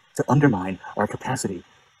to undermine our capacity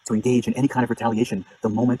to engage in any kind of retaliation the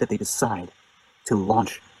moment that they decide to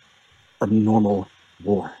launch a normal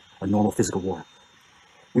war, a normal physical war.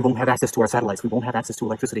 We won't have access to our satellites. We won't have access to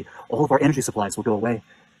electricity. All of our energy supplies will go away,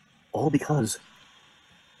 all because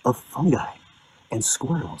of fungi and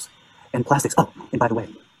squirrels and plastics. Oh, and by the way,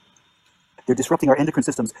 they're disrupting our endocrine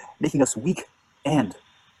systems, making us weak and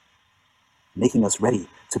making us ready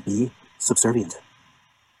to be subservient.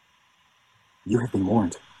 You have been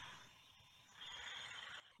warned.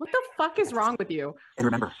 What the fuck is wrong with you? And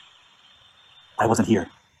remember, I wasn't here.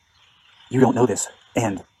 You don't know this,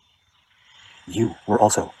 and you were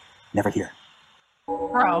also never here.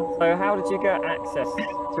 Bro. So how did you get access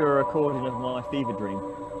to a recording of my fever dream?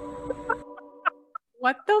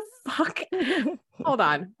 What the fuck? Hold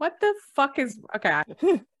on. What the fuck is... Okay.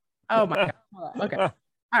 Oh my God. Hold on. Okay. All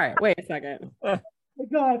right. Wait a second. Oh my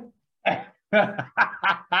God.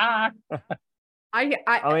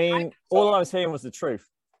 I mean, all I was hearing was the truth.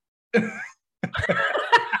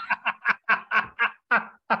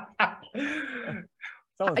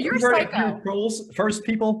 You're a psycho. First,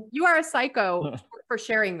 people. You are a psycho for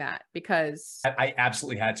sharing that, because I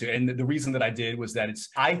absolutely had to. And the reason that I did was that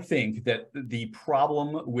I think that the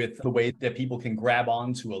problem with the way that people can grab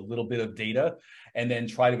onto a little bit of data and then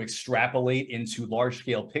try to extrapolate into large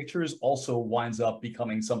scale pictures also winds up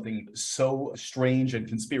becoming something so strange and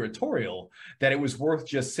conspiratorial that it was worth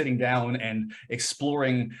just sitting down and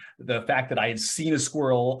exploring the fact that I had seen a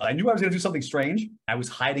squirrel. I knew I was going to do something strange. I was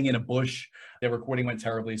hiding in a bush. The recording went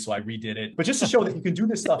terribly, so I redid it. But just to show that you can do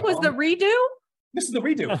this stuff. This was the redo? This is the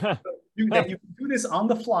redo. you can do this on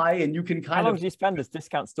the fly, and you can How long did you spend as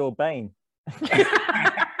discount store Bane?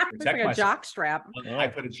 It's like a jock strap. I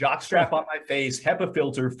put a jock strap on my face, HEPA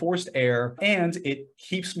filter, forced air, and it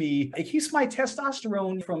keeps my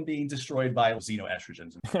testosterone from being destroyed by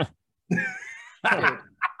xenoestrogens.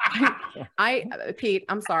 Pete,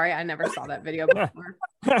 I'm sorry, I never saw that video before.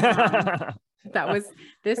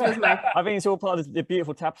 This was my. I think it's all part of the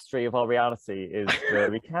beautiful tapestry of our reality is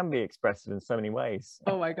that we can be expressed in so many ways.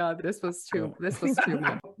 Oh my God, this was too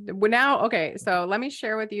much. Well, now, okay, so let me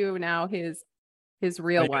share with you now his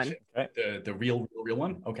real one. The real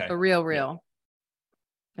one. Okay. The real.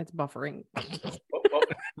 It's buffering.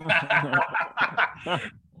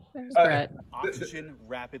 There's Brett. Oxygen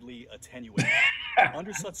rapidly attenuates.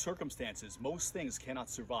 Under such circumstances, most things cannot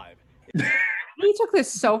survive. He took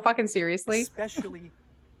this so fucking seriously. Especially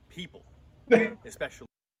people. Especially.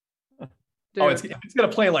 Dude. Oh, it's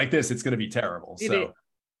gonna play like this. It's gonna be terrible. So,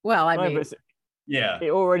 well, I mean, yeah,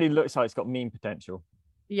 it already looks like it's got meme potential.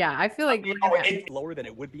 Yeah, I feel like it's lower than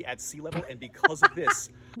it would be at sea level, and because of this,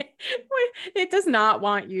 it does not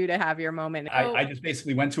want you to have your moment. I just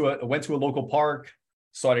basically went to a local park,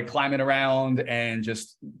 started climbing around, and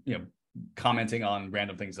just commenting on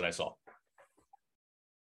random things that I saw.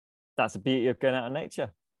 That's the beauty of going out in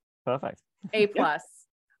nature. Perfect. A+.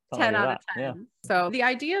 10 out of 10. Yeah. So the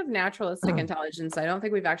idea of naturalistic intelligence, I don't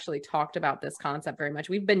think we've actually talked about this concept very much.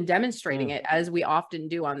 We've been demonstrating it, as we often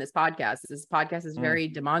do on this podcast. This podcast is very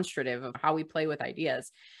demonstrative of how we play with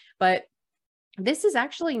ideas. But this is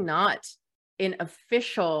actually not an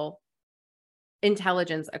official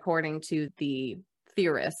intelligence according to the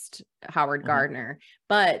theorist Howard Gardner,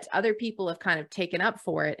 but other people have kind of taken up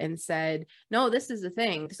for it and said, no, this is the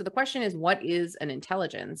thing. So the question is, what is an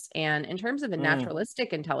intelligence? And in terms of a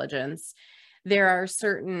naturalistic intelligence, there are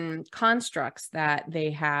certain constructs that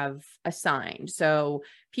they have assigned. So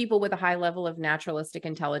people with a high level of naturalistic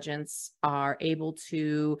intelligence are able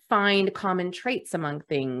to find common traits among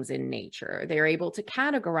things in nature. They're able to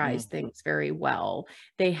categorize things very well.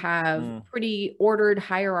 They have pretty ordered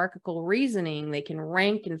hierarchical reasoning. They can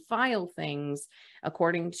rank and file things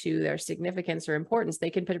according to their significance or importance.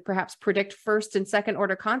 They can perhaps predict first and second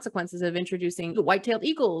order consequences of introducing the white-tailed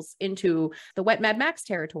eagles into the wet Mad Max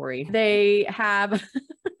territory. They have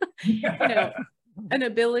an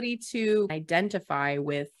ability to identify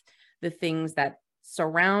with the things that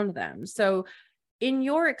surround them. So in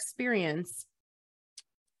your experience,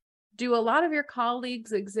 do a lot of your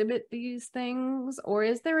colleagues exhibit these things, or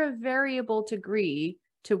is there a variable degree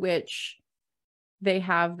to which they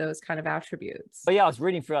have those kind of attributes? But yeah, I was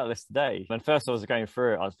reading throughout this today. When first I was going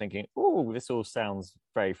through it, I was thinking, oh, this all sounds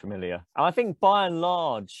very familiar. And I think by and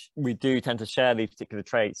large, we do tend to share these particular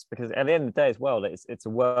traits because at the end of the day as well, it's a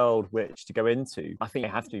world which to go into. I think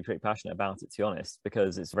you have to be pretty passionate about it, to be honest,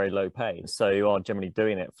 because it's very low pay. So you are generally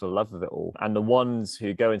doing it for the love of it all. And the ones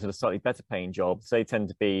who go into the slightly better paying jobs, they tend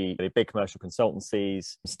to be the big commercial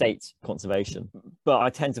consultancies, state conservation. But I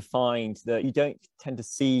tend to find that you don't tend to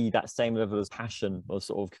see that same level of passion or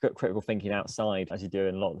sort of critical thinking outside as you do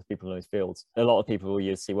in a lot of the people in those fields. A lot of people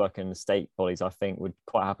you see working in the state bodies, I think, would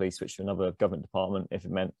quite happily switch to another government department if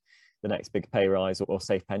it meant the next big pay rise or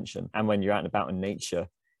safe pension. And when you're out and about in nature,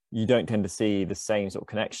 you don't tend to see the same sort of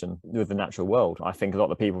connection with the natural world. I think a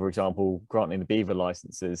lot of people, for example, granting the beaver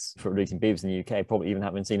licenses for releasing beavers in the UK probably even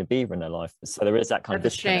haven't seen a beaver in their life. So there is that kind of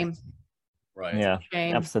disconnect. Shame. Right. Yeah,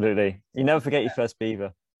 absolutely. You never forget your first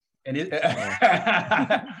beaver. And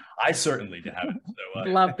I certainly haven't.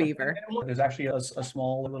 So, love beaver. There's actually a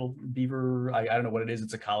small little beaver. I don't know what it is.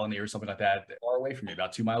 It's a colony or something like that. Far away from me,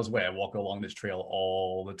 about 2 miles away. I walk along this trail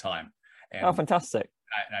all the time. And fantastic.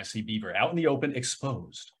 I see beaver out in the open,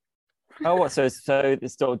 exposed. Oh, what? So it's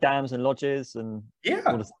sort of dams and lodges and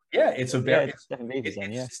it's a very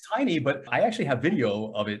it's tiny, but I actually have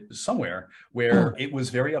video of it somewhere where it was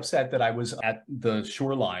very upset that I was at the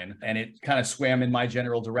shoreline and it kind of swam in my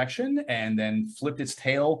general direction and then flipped its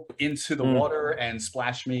tail into the water and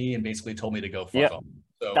splashed me and basically told me to go fuck off.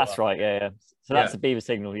 So, that's right. Yeah. So that's the beaver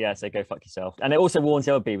signal. Yeah, so go fuck yourself. And it also warns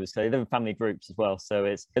the other beavers, so they live in family groups as well. So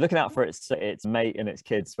you're looking out for its mate and its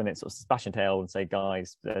kids when it's sort of splashing tail and say,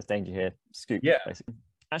 guys, there's danger here. Scoop. Yeah. Basically.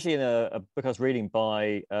 Actually, in a book I was reading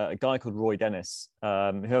by a guy called Roy Dennis, who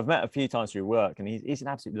I've met a few times through work, and he's an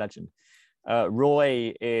absolute legend.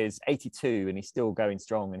 Roy is 82 and he's still going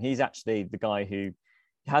strong. And he's actually the guy who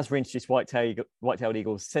has reintroduced white-tailed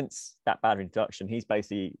eagles since that bad introduction. He's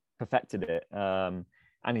basically perfected it.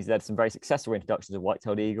 And he's led some very successful introductions of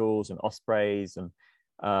white-tailed eagles and ospreys and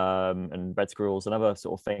red squirrels and other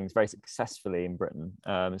sort of things very successfully in Britain.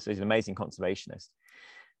 So he's an amazing conservationist.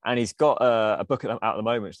 And he's got a book out at the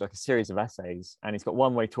moment, which is like a series of essays. And he's got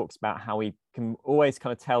one where he talks about how he can always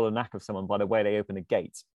kind of tell the knack of someone by the way they open a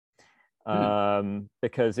gate.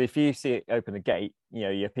 Because if you see it open a gate,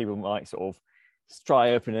 your people might sort of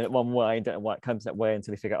try opening it one way and don't know why it comes that way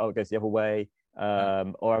until they figure out, it goes the other way.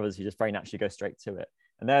 Or others who just very naturally go straight to it.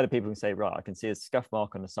 And they're the people who say, right, I can see a scuff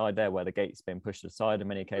mark on the side there where the gate's been pushed aside on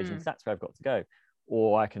many occasions. That's where I've got to go.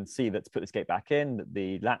 or I can see that to put this gate back in, that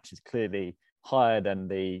the latch is clearly higher than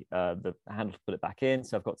the handle to put it back in,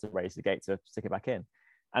 so I've got to raise the gate to stick it back in.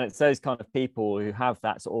 And it's those kind of people who have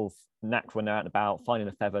that sort of knack when they're out and about, finding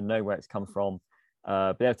a feather, know where it's come from,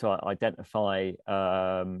 be able to identify,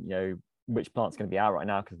 which plant's going to be out right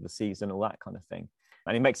now because of the season, all that kind of thing.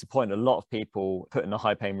 And he makes a point, a lot of people put in the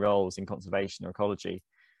high-paying roles in conservation or ecology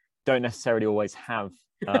don't necessarily always have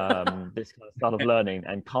this kind of style of learning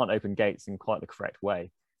and can't open gates in quite the correct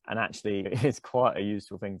way. And actually, it's quite a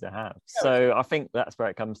useful thing to have. So I think that's where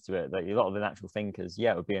it comes to it, that a lot of the natural thinkers,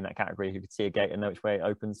 would be in that category, who could see a gate and know which way it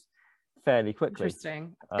opens fairly quickly.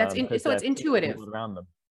 Interesting. So it's intuitive. Around them.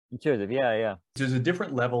 Intuitive, yeah. There's a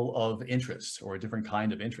different level of interest or a different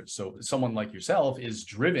kind of interest. So someone like yourself is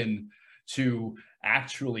driven to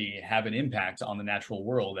actually have an impact on the natural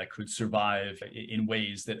world that could survive in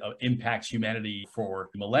ways that impacts humanity for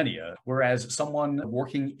millennia. Whereas someone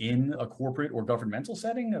working in a corporate or governmental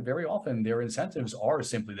setting, very often their incentives are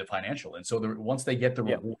simply the financial. And so once they get the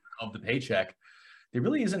reward of the paycheck, there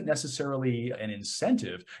really isn't necessarily an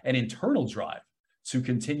incentive, an internal drive to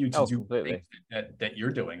continue to do things that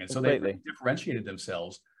you're doing. And so they differentiated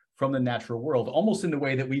themselves from the natural world, almost in the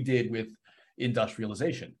way that we did with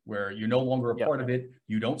industrialization, where you're no longer a part of it,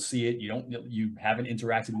 you don't see it, you haven't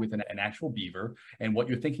interacted with an actual beaver, and what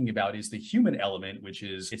you're thinking about is the human element, which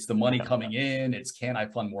is it's the money coming in, it's can I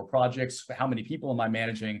fund more projects, how many people am I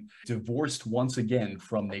managing, divorced once again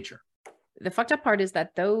from nature. The fucked up part is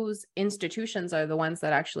that those institutions are the ones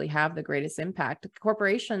that actually have the greatest impact.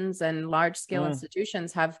 Corporations and large scale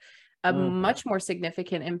institutions have a much more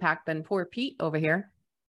significant impact than poor Pete over here.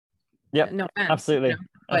 Yeah, no offense, absolutely.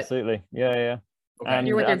 Absolutely. Yeah. Okay. And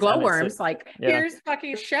you're with your glowworms, here's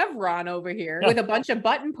fucking Chevron over here with a bunch of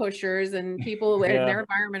button pushers and people in their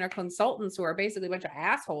environment are consultants who are basically a bunch of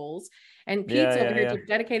assholes. And Pete's over here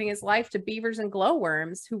dedicating his life to beavers and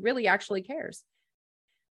glowworms, who really actually cares.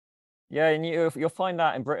 Yeah, and you'll find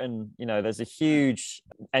that in Britain, there's a huge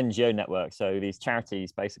NGO network. So these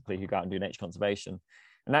charities basically who go out and do nature conservation.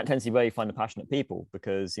 And that tends to be where you find the passionate people,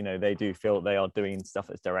 because, they do feel that they are doing stuff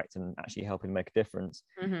that's direct and actually helping make a difference.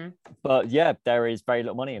 Mm-hmm. But there is very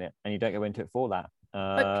little money in it, and you don't go into it for that.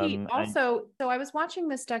 But Pete, also, so I was watching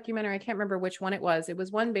this documentary, I can't remember which one it was. It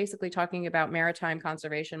was one basically talking about maritime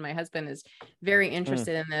conservation. My husband is very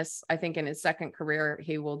interested in this. I think in his second career,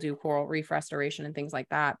 he will do coral reef restoration and things like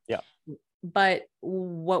that. Yeah. But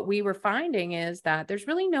what we were finding is that there's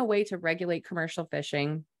really no way to regulate commercial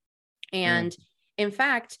fishing. And in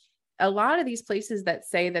fact, a lot of these places that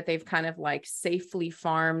say that they've kind of like safely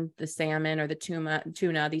farmed the salmon or the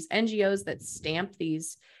tuna, these NGOs that stamp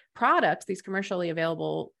these products, these commercially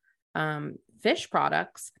available fish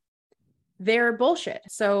products, they're bullshit.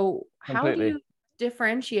 So how do you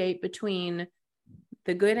differentiate between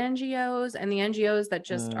the good NGOs and the NGOs that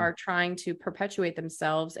just are trying to perpetuate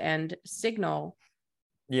themselves and signal?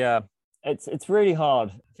 Yeah. It's really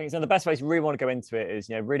hard. I think the best way to really want to go into it is,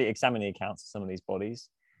 really examine the accounts of some of these bodies,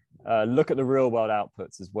 look at the real world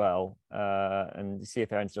outputs as well, and see if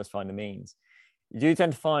they're justifying the means. You do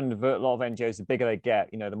tend to find a lot of NGOs, the bigger they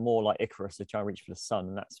get, the more like Icarus, they try and reach for the sun,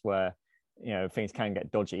 and that's where, things can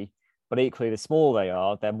get dodgy. But equally, the smaller they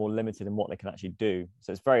are, they're more limited in what they can actually do.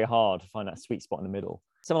 So it's very hard to find that sweet spot in the middle.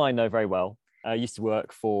 Someone I know very well, used to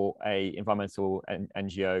work for a environmental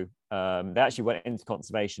NGO. They actually went into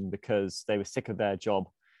conservation because they were sick of their job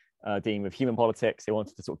dealing with human politics. They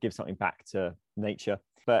wanted to sort of give something back to nature.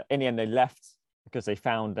 But in the end, they left because they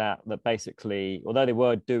found out that basically, although they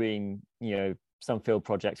were doing, some field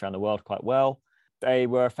projects around the world quite well, they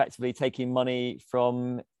were effectively taking money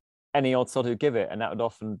from any odd sort who give it. And that would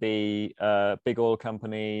often be big oil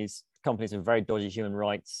companies with very dodgy human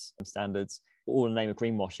rights standards, all in the name of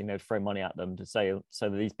greenwashing. They'd throw money at them to say, so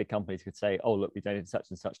that these big companies could say, oh, look, we donated such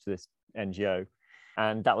and such to this NGO.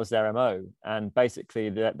 And that was their MO. And basically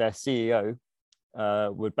their CEO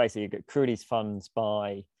would basically accrue these funds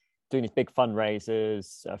by doing these big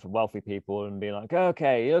fundraisers for wealthy people and be like,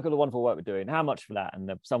 okay, look at the wonderful work we're doing. How much for that? And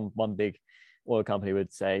one big oil company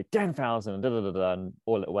would say 10,000 and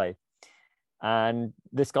all it away. And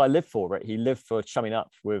this guy lived for it. He lived for chumming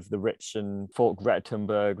up with the rich and thought Greta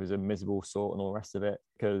Thunberg was a miserable sort and all the rest of it.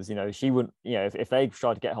 Because, she wouldn't, if they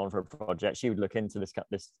tried to get on for a project, she would look into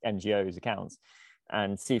this NGO's accounts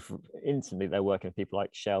and see instantly they're working with people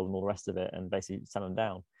like Shell and all the rest of it and basically send them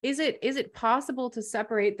down. Is it possible to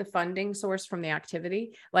separate the funding source from the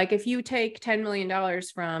activity? Like if you take $10 million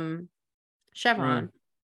from Chevron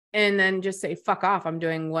and then just say, fuck off, I'm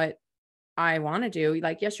doing what I want to do.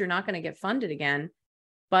 Like, yes, you're not going to get funded again,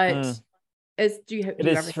 but it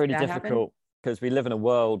is really difficult because we live in a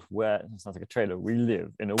world where, it sounds like a trailer, we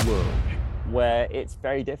live in a world where it's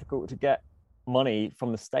very difficult to get money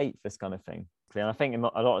from the state for this kind of thing. And I think a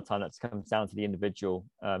lot of time that comes down to the individual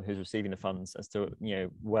who's receiving the funds as to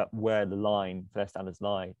where the line for their standards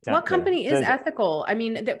lie. Exactly. What company is ethical? I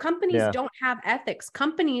mean, the companies don't have ethics.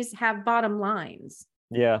 Companies have bottom lines.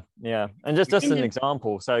 Yeah. And just an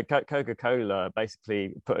example. So Coca-Cola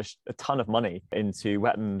basically put a ton of money into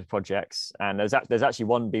wetland projects. And there's actually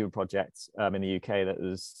one beaver project in the UK that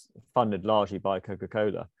was funded largely by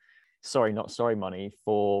Coca-Cola. Sorry, not sorry money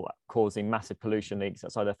for causing massive pollution leaks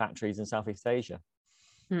outside their factories in Southeast Asia.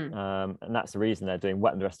 And that's the reason they're doing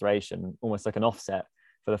wetland restoration, almost like an offset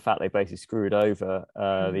for the fact they basically screwed over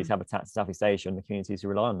these habitats in Southeast Asia and the communities who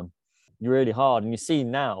rely on them. Really hard. And you see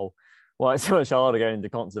now why it's so much harder going into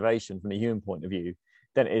conservation from a human point of view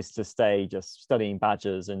than it is to stay just studying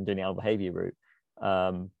badgers and doing the animal behavior route.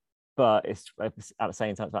 But it's at the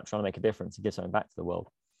same time about trying to make a difference and give something back to the world.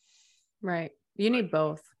 Right. You need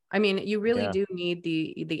both. I mean, you really do need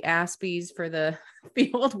the Aspies for the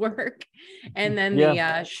field work and then the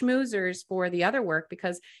schmoozers for the other work,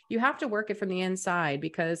 because you have to work it from the inside.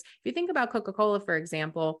 Because if you think about Coca-Cola, for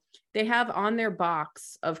example, they have on their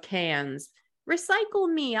box of cans,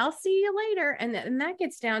 recycle me, I'll see you later. And that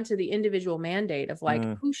gets down to the individual mandate of like,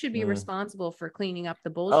 who should be responsible for cleaning up the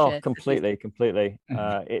bullshit. Oh, completely.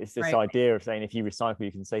 It's this idea of saying if you recycle,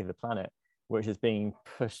 you can save the planet, which is being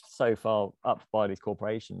pushed so far up by these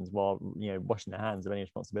corporations while, washing their hands of any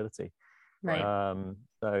responsibility. Right.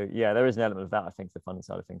 So there is an element of that, I think, to the funding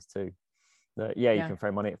side of things too. That, you can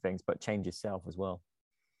throw money at things, but change yourself as well.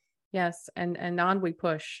 Yes. And on we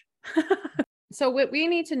push. So what we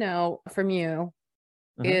need to know from you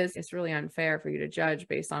is it's really unfair for you to judge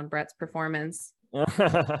based on Brett's performance. So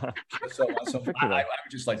I would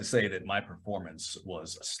just like to say that my performance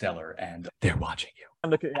was stellar and they're watching you. I'm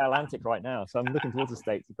looking at the Atlantic right now, so I'm looking towards the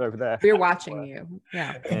States. It's over there. We're watching you.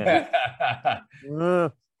 Yeah.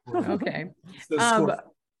 Okay.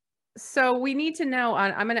 So we need to know,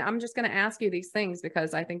 I'm just going to ask you these things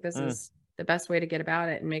because I think this is the best way to get about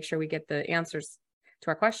it and make sure we get the answers to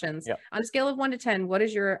our questions. On a scale of 1 to 10, what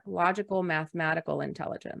is your logical mathematical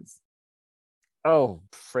intelligence? Oh,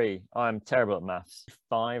 3. I'm terrible at maths.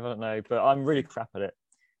 5, I don't know, but I'm really crap at it.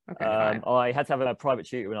 Okay. I had to have a private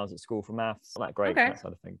tutor when I was at school for maths. Not that great, that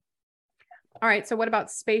sort of thing. All right. So what about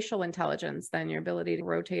spatial intelligence then? Your ability to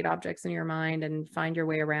rotate objects in your mind and find your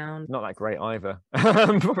way around? Not that great either.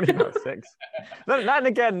 Probably about 6. Then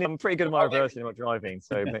again, I'm pretty good at my reversing about driving.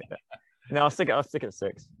 So no, I'll stick at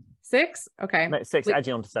 6. 6? Okay. 6,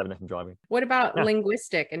 edging on to 7 if I'm driving. What about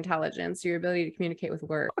linguistic intelligence, your ability to communicate with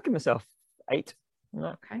words? I'll give myself 8.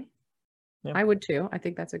 Okay. Yeah. I would too. I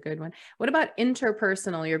think that's a good one. What about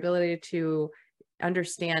interpersonal, your ability to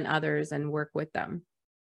understand others and work with them?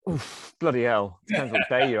 Oof, bloody hell. Depends what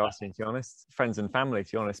day you're asking, to be honest. Friends and family,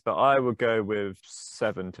 to be honest. But I would go with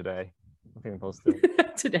 7 today. I'm feeling positive.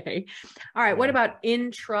 Today. All right. What about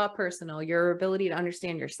intrapersonal, your ability to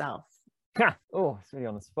understand yourself? Oh, it's really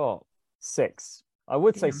on the spot. 6. I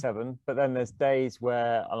would say 7, but then there's days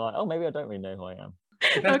where I'm like, oh, maybe I don't really know who I am.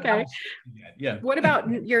 Okay. Yeah. What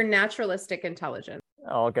about your naturalistic intelligence?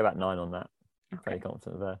 Oh, I'll go about 9 on that. Okay. Very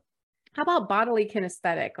confident there. How about bodily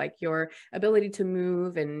kinesthetic, like your ability to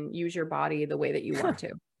move and use your body the way that you want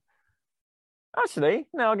to? Actually,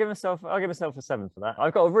 no, I'll give myself a 7 for that.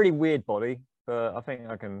 I've got a really weird body, but I think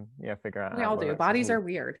I can figure out. We all do. Bodies are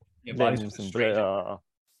weird. Yeah, bodies are strange.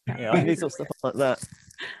 I need stuff like that.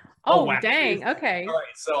 Oh wow. Dang. Okay. All right.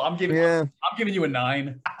 So I'm giving you a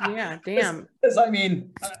 9. Yeah. Damn. Because I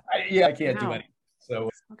mean, I can't do anything. So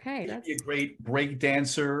okay, that's a great break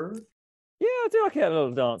dancer. Yeah, I do like a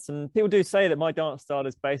little dance, and people do say that my dance style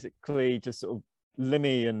is basically just sort of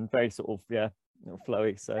limmy and very sort of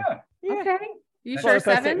flowy. So okay. You sure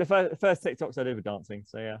 7? The first TikToks I did with dancing.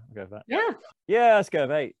 So yeah, I'll go with that. Yeah. Let's go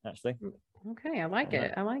with 8 actually. Okay, I like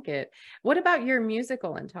it. I like it. What about your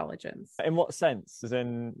musical intelligence? In what sense? As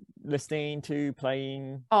in listening to,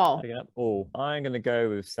 playing? All. All. I'm going to go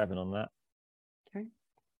with 7 on that. Okay.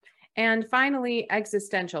 And finally,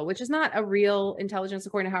 existential, which is not a real intelligence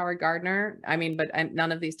according to Howard Gardner. I mean, but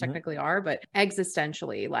none of these technically are, but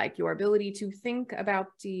existentially, like your ability to think about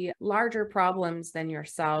the larger problems than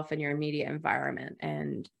yourself and your immediate environment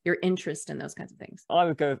and your interest in those kinds of things. I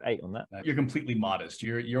would go with 8 on that. You're completely modest.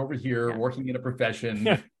 You're over here working in a profession,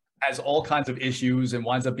 has all kinds of issues and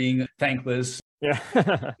winds up being thankless. Yeah.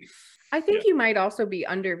 I think you might also be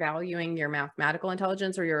undervaluing your mathematical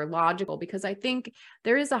intelligence or your logical, because I think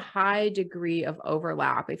there is a high degree of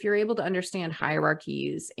overlap. If you're able to understand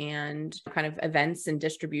hierarchies and kind of events and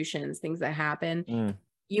distributions, things that happen,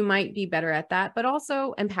 you might be better at that, but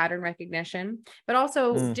also, and pattern recognition, but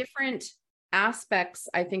also different aspects,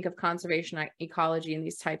 I think, of conservation ecology and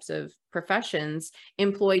these types of professions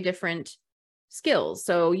employ different skills.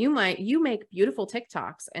 So you make beautiful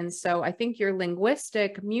TikToks. And so I think your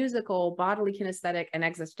linguistic, musical, bodily kinesthetic, and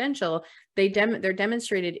existential, they're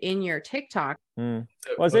demonstrated in your TikTok. Well,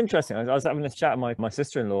 it's interesting. I was having this chat with my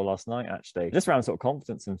sister-in-law last night, actually, just around sort of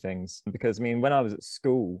confidence and things. Because I mean, when I was at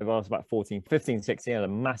school, if I was about 15, 16, I had a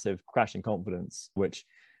massive crash in confidence, which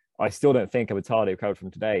I still don't think I would entirely recover from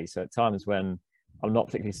today. So at times when I'm not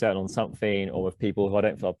particularly certain on something, or with people who I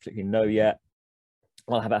don't feel I particularly know yet,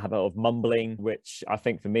 I'll have a habit of mumbling, which I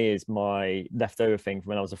think for me is my leftover thing from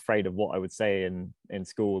when I was afraid of what I would say in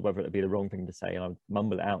school, whether it would be the wrong thing to say, and I would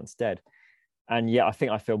mumble it out instead. And yet I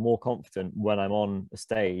think I feel more confident when I'm on a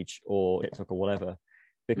stage or TikTok or whatever,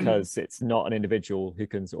 because it's not an individual who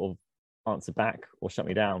can sort of answer back or shut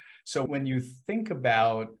me down. So when you think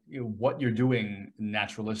about what you're doing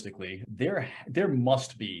naturalistically, there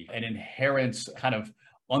must be an inherent kind of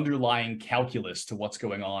underlying calculus to what's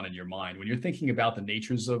going on in your mind when you're thinking about the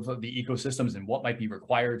natures of the ecosystems and what might be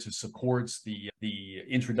required to support the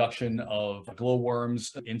introduction of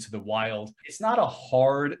glowworms into the wild. It's not a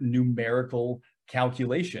hard numerical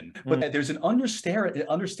calculation, but there's an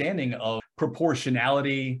understanding of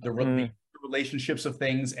proportionality, the relationships of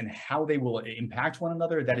things and how they will impact one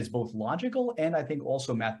another that is both logical and I think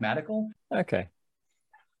also mathematical. Okay.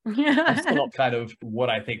 That's not kind of what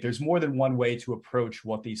I think. There's more than one way to approach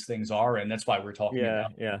what these things are, and that's why we're talking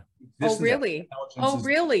about. Yeah. Oh, really?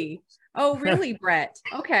 Oh, really, Brett?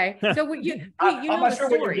 Okay. So I'm not sure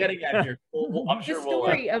what you're getting at here. I'm sure the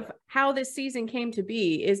story of how this season came to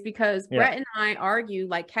be is because Brett and I argue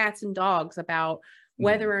like cats and dogs about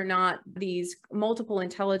whether or not these multiple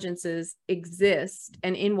intelligences exist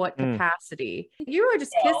and in what capacity. You are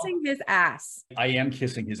just kissing his ass. I am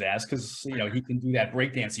kissing his ass because, he can do that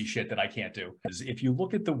breakdancey shit that I can't do. If you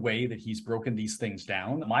look at the way that he's broken these things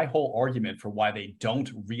down, my whole argument for why they don't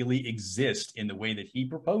really exist in the way that he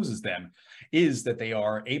proposes them is that they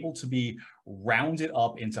are able to be rounded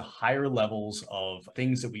up into higher levels of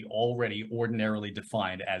things that we already ordinarily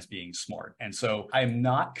defined as being smart. And so I am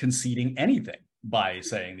not conceding anything by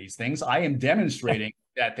saying these things. I am demonstrating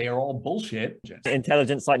that they are all bullshit.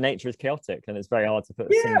 Intelligence like nature is chaotic, and it's very hard to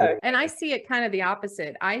put a single... And I see it kind of the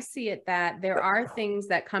opposite. I see it that there are things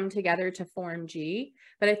that come together to form G,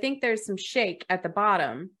 but I think there's some shake at the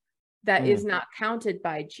bottom that is not counted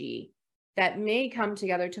by G that may come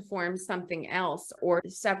together to form something else or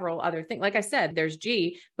several other things. Like I said, there's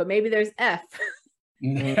G, but maybe there's F.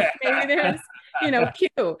 Maybe there's,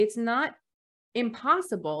 Q. It's not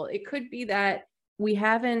impossible. It could be that we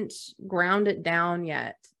haven't ground it down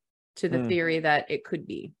yet to the theory that it could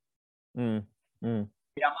be. Yeah, I'm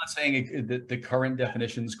not saying that the current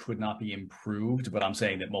definitions could not be improved, but I'm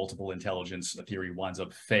saying that multiple intelligence theory winds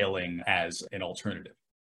up failing as an alternative.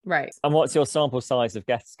 Right. And what's your sample size of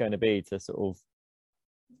guests going to be to sort of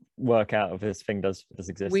work out if this thing does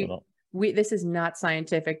exist or not? This is not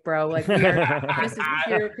scientific, bro. Like this is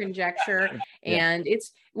pure conjecture. And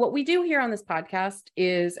it's what we do here on this podcast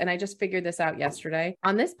is, and I just figured this out yesterday,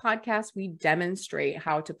 on this podcast, we demonstrate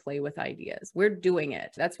how to play with ideas. We're doing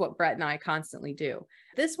it. That's what Brett and I constantly do.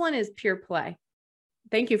 This one is pure play.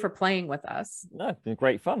 Thank you for playing with us. No, it's been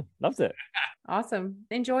great fun. Loved it. Awesome.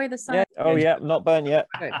 Enjoy the sun. Yeah. Oh yeah, not burnt yet.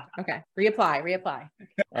 Good. Okay. Reapply.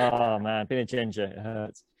 Oh man, being a ginger, it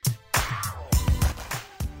hurts.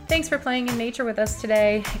 Thanks for playing in nature with us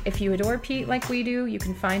today. If you adore Pete like we do, you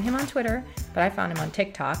can find him on Twitter, but I found him on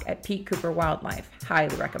TikTok at Pete Cooper Wildlife.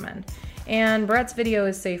 Highly recommend. And Brett's video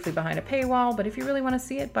is safely behind a paywall, but if you really want to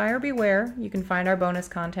see it, buyer beware. You can find our bonus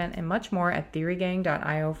content and much more at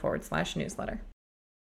theorygang.io/newsletter.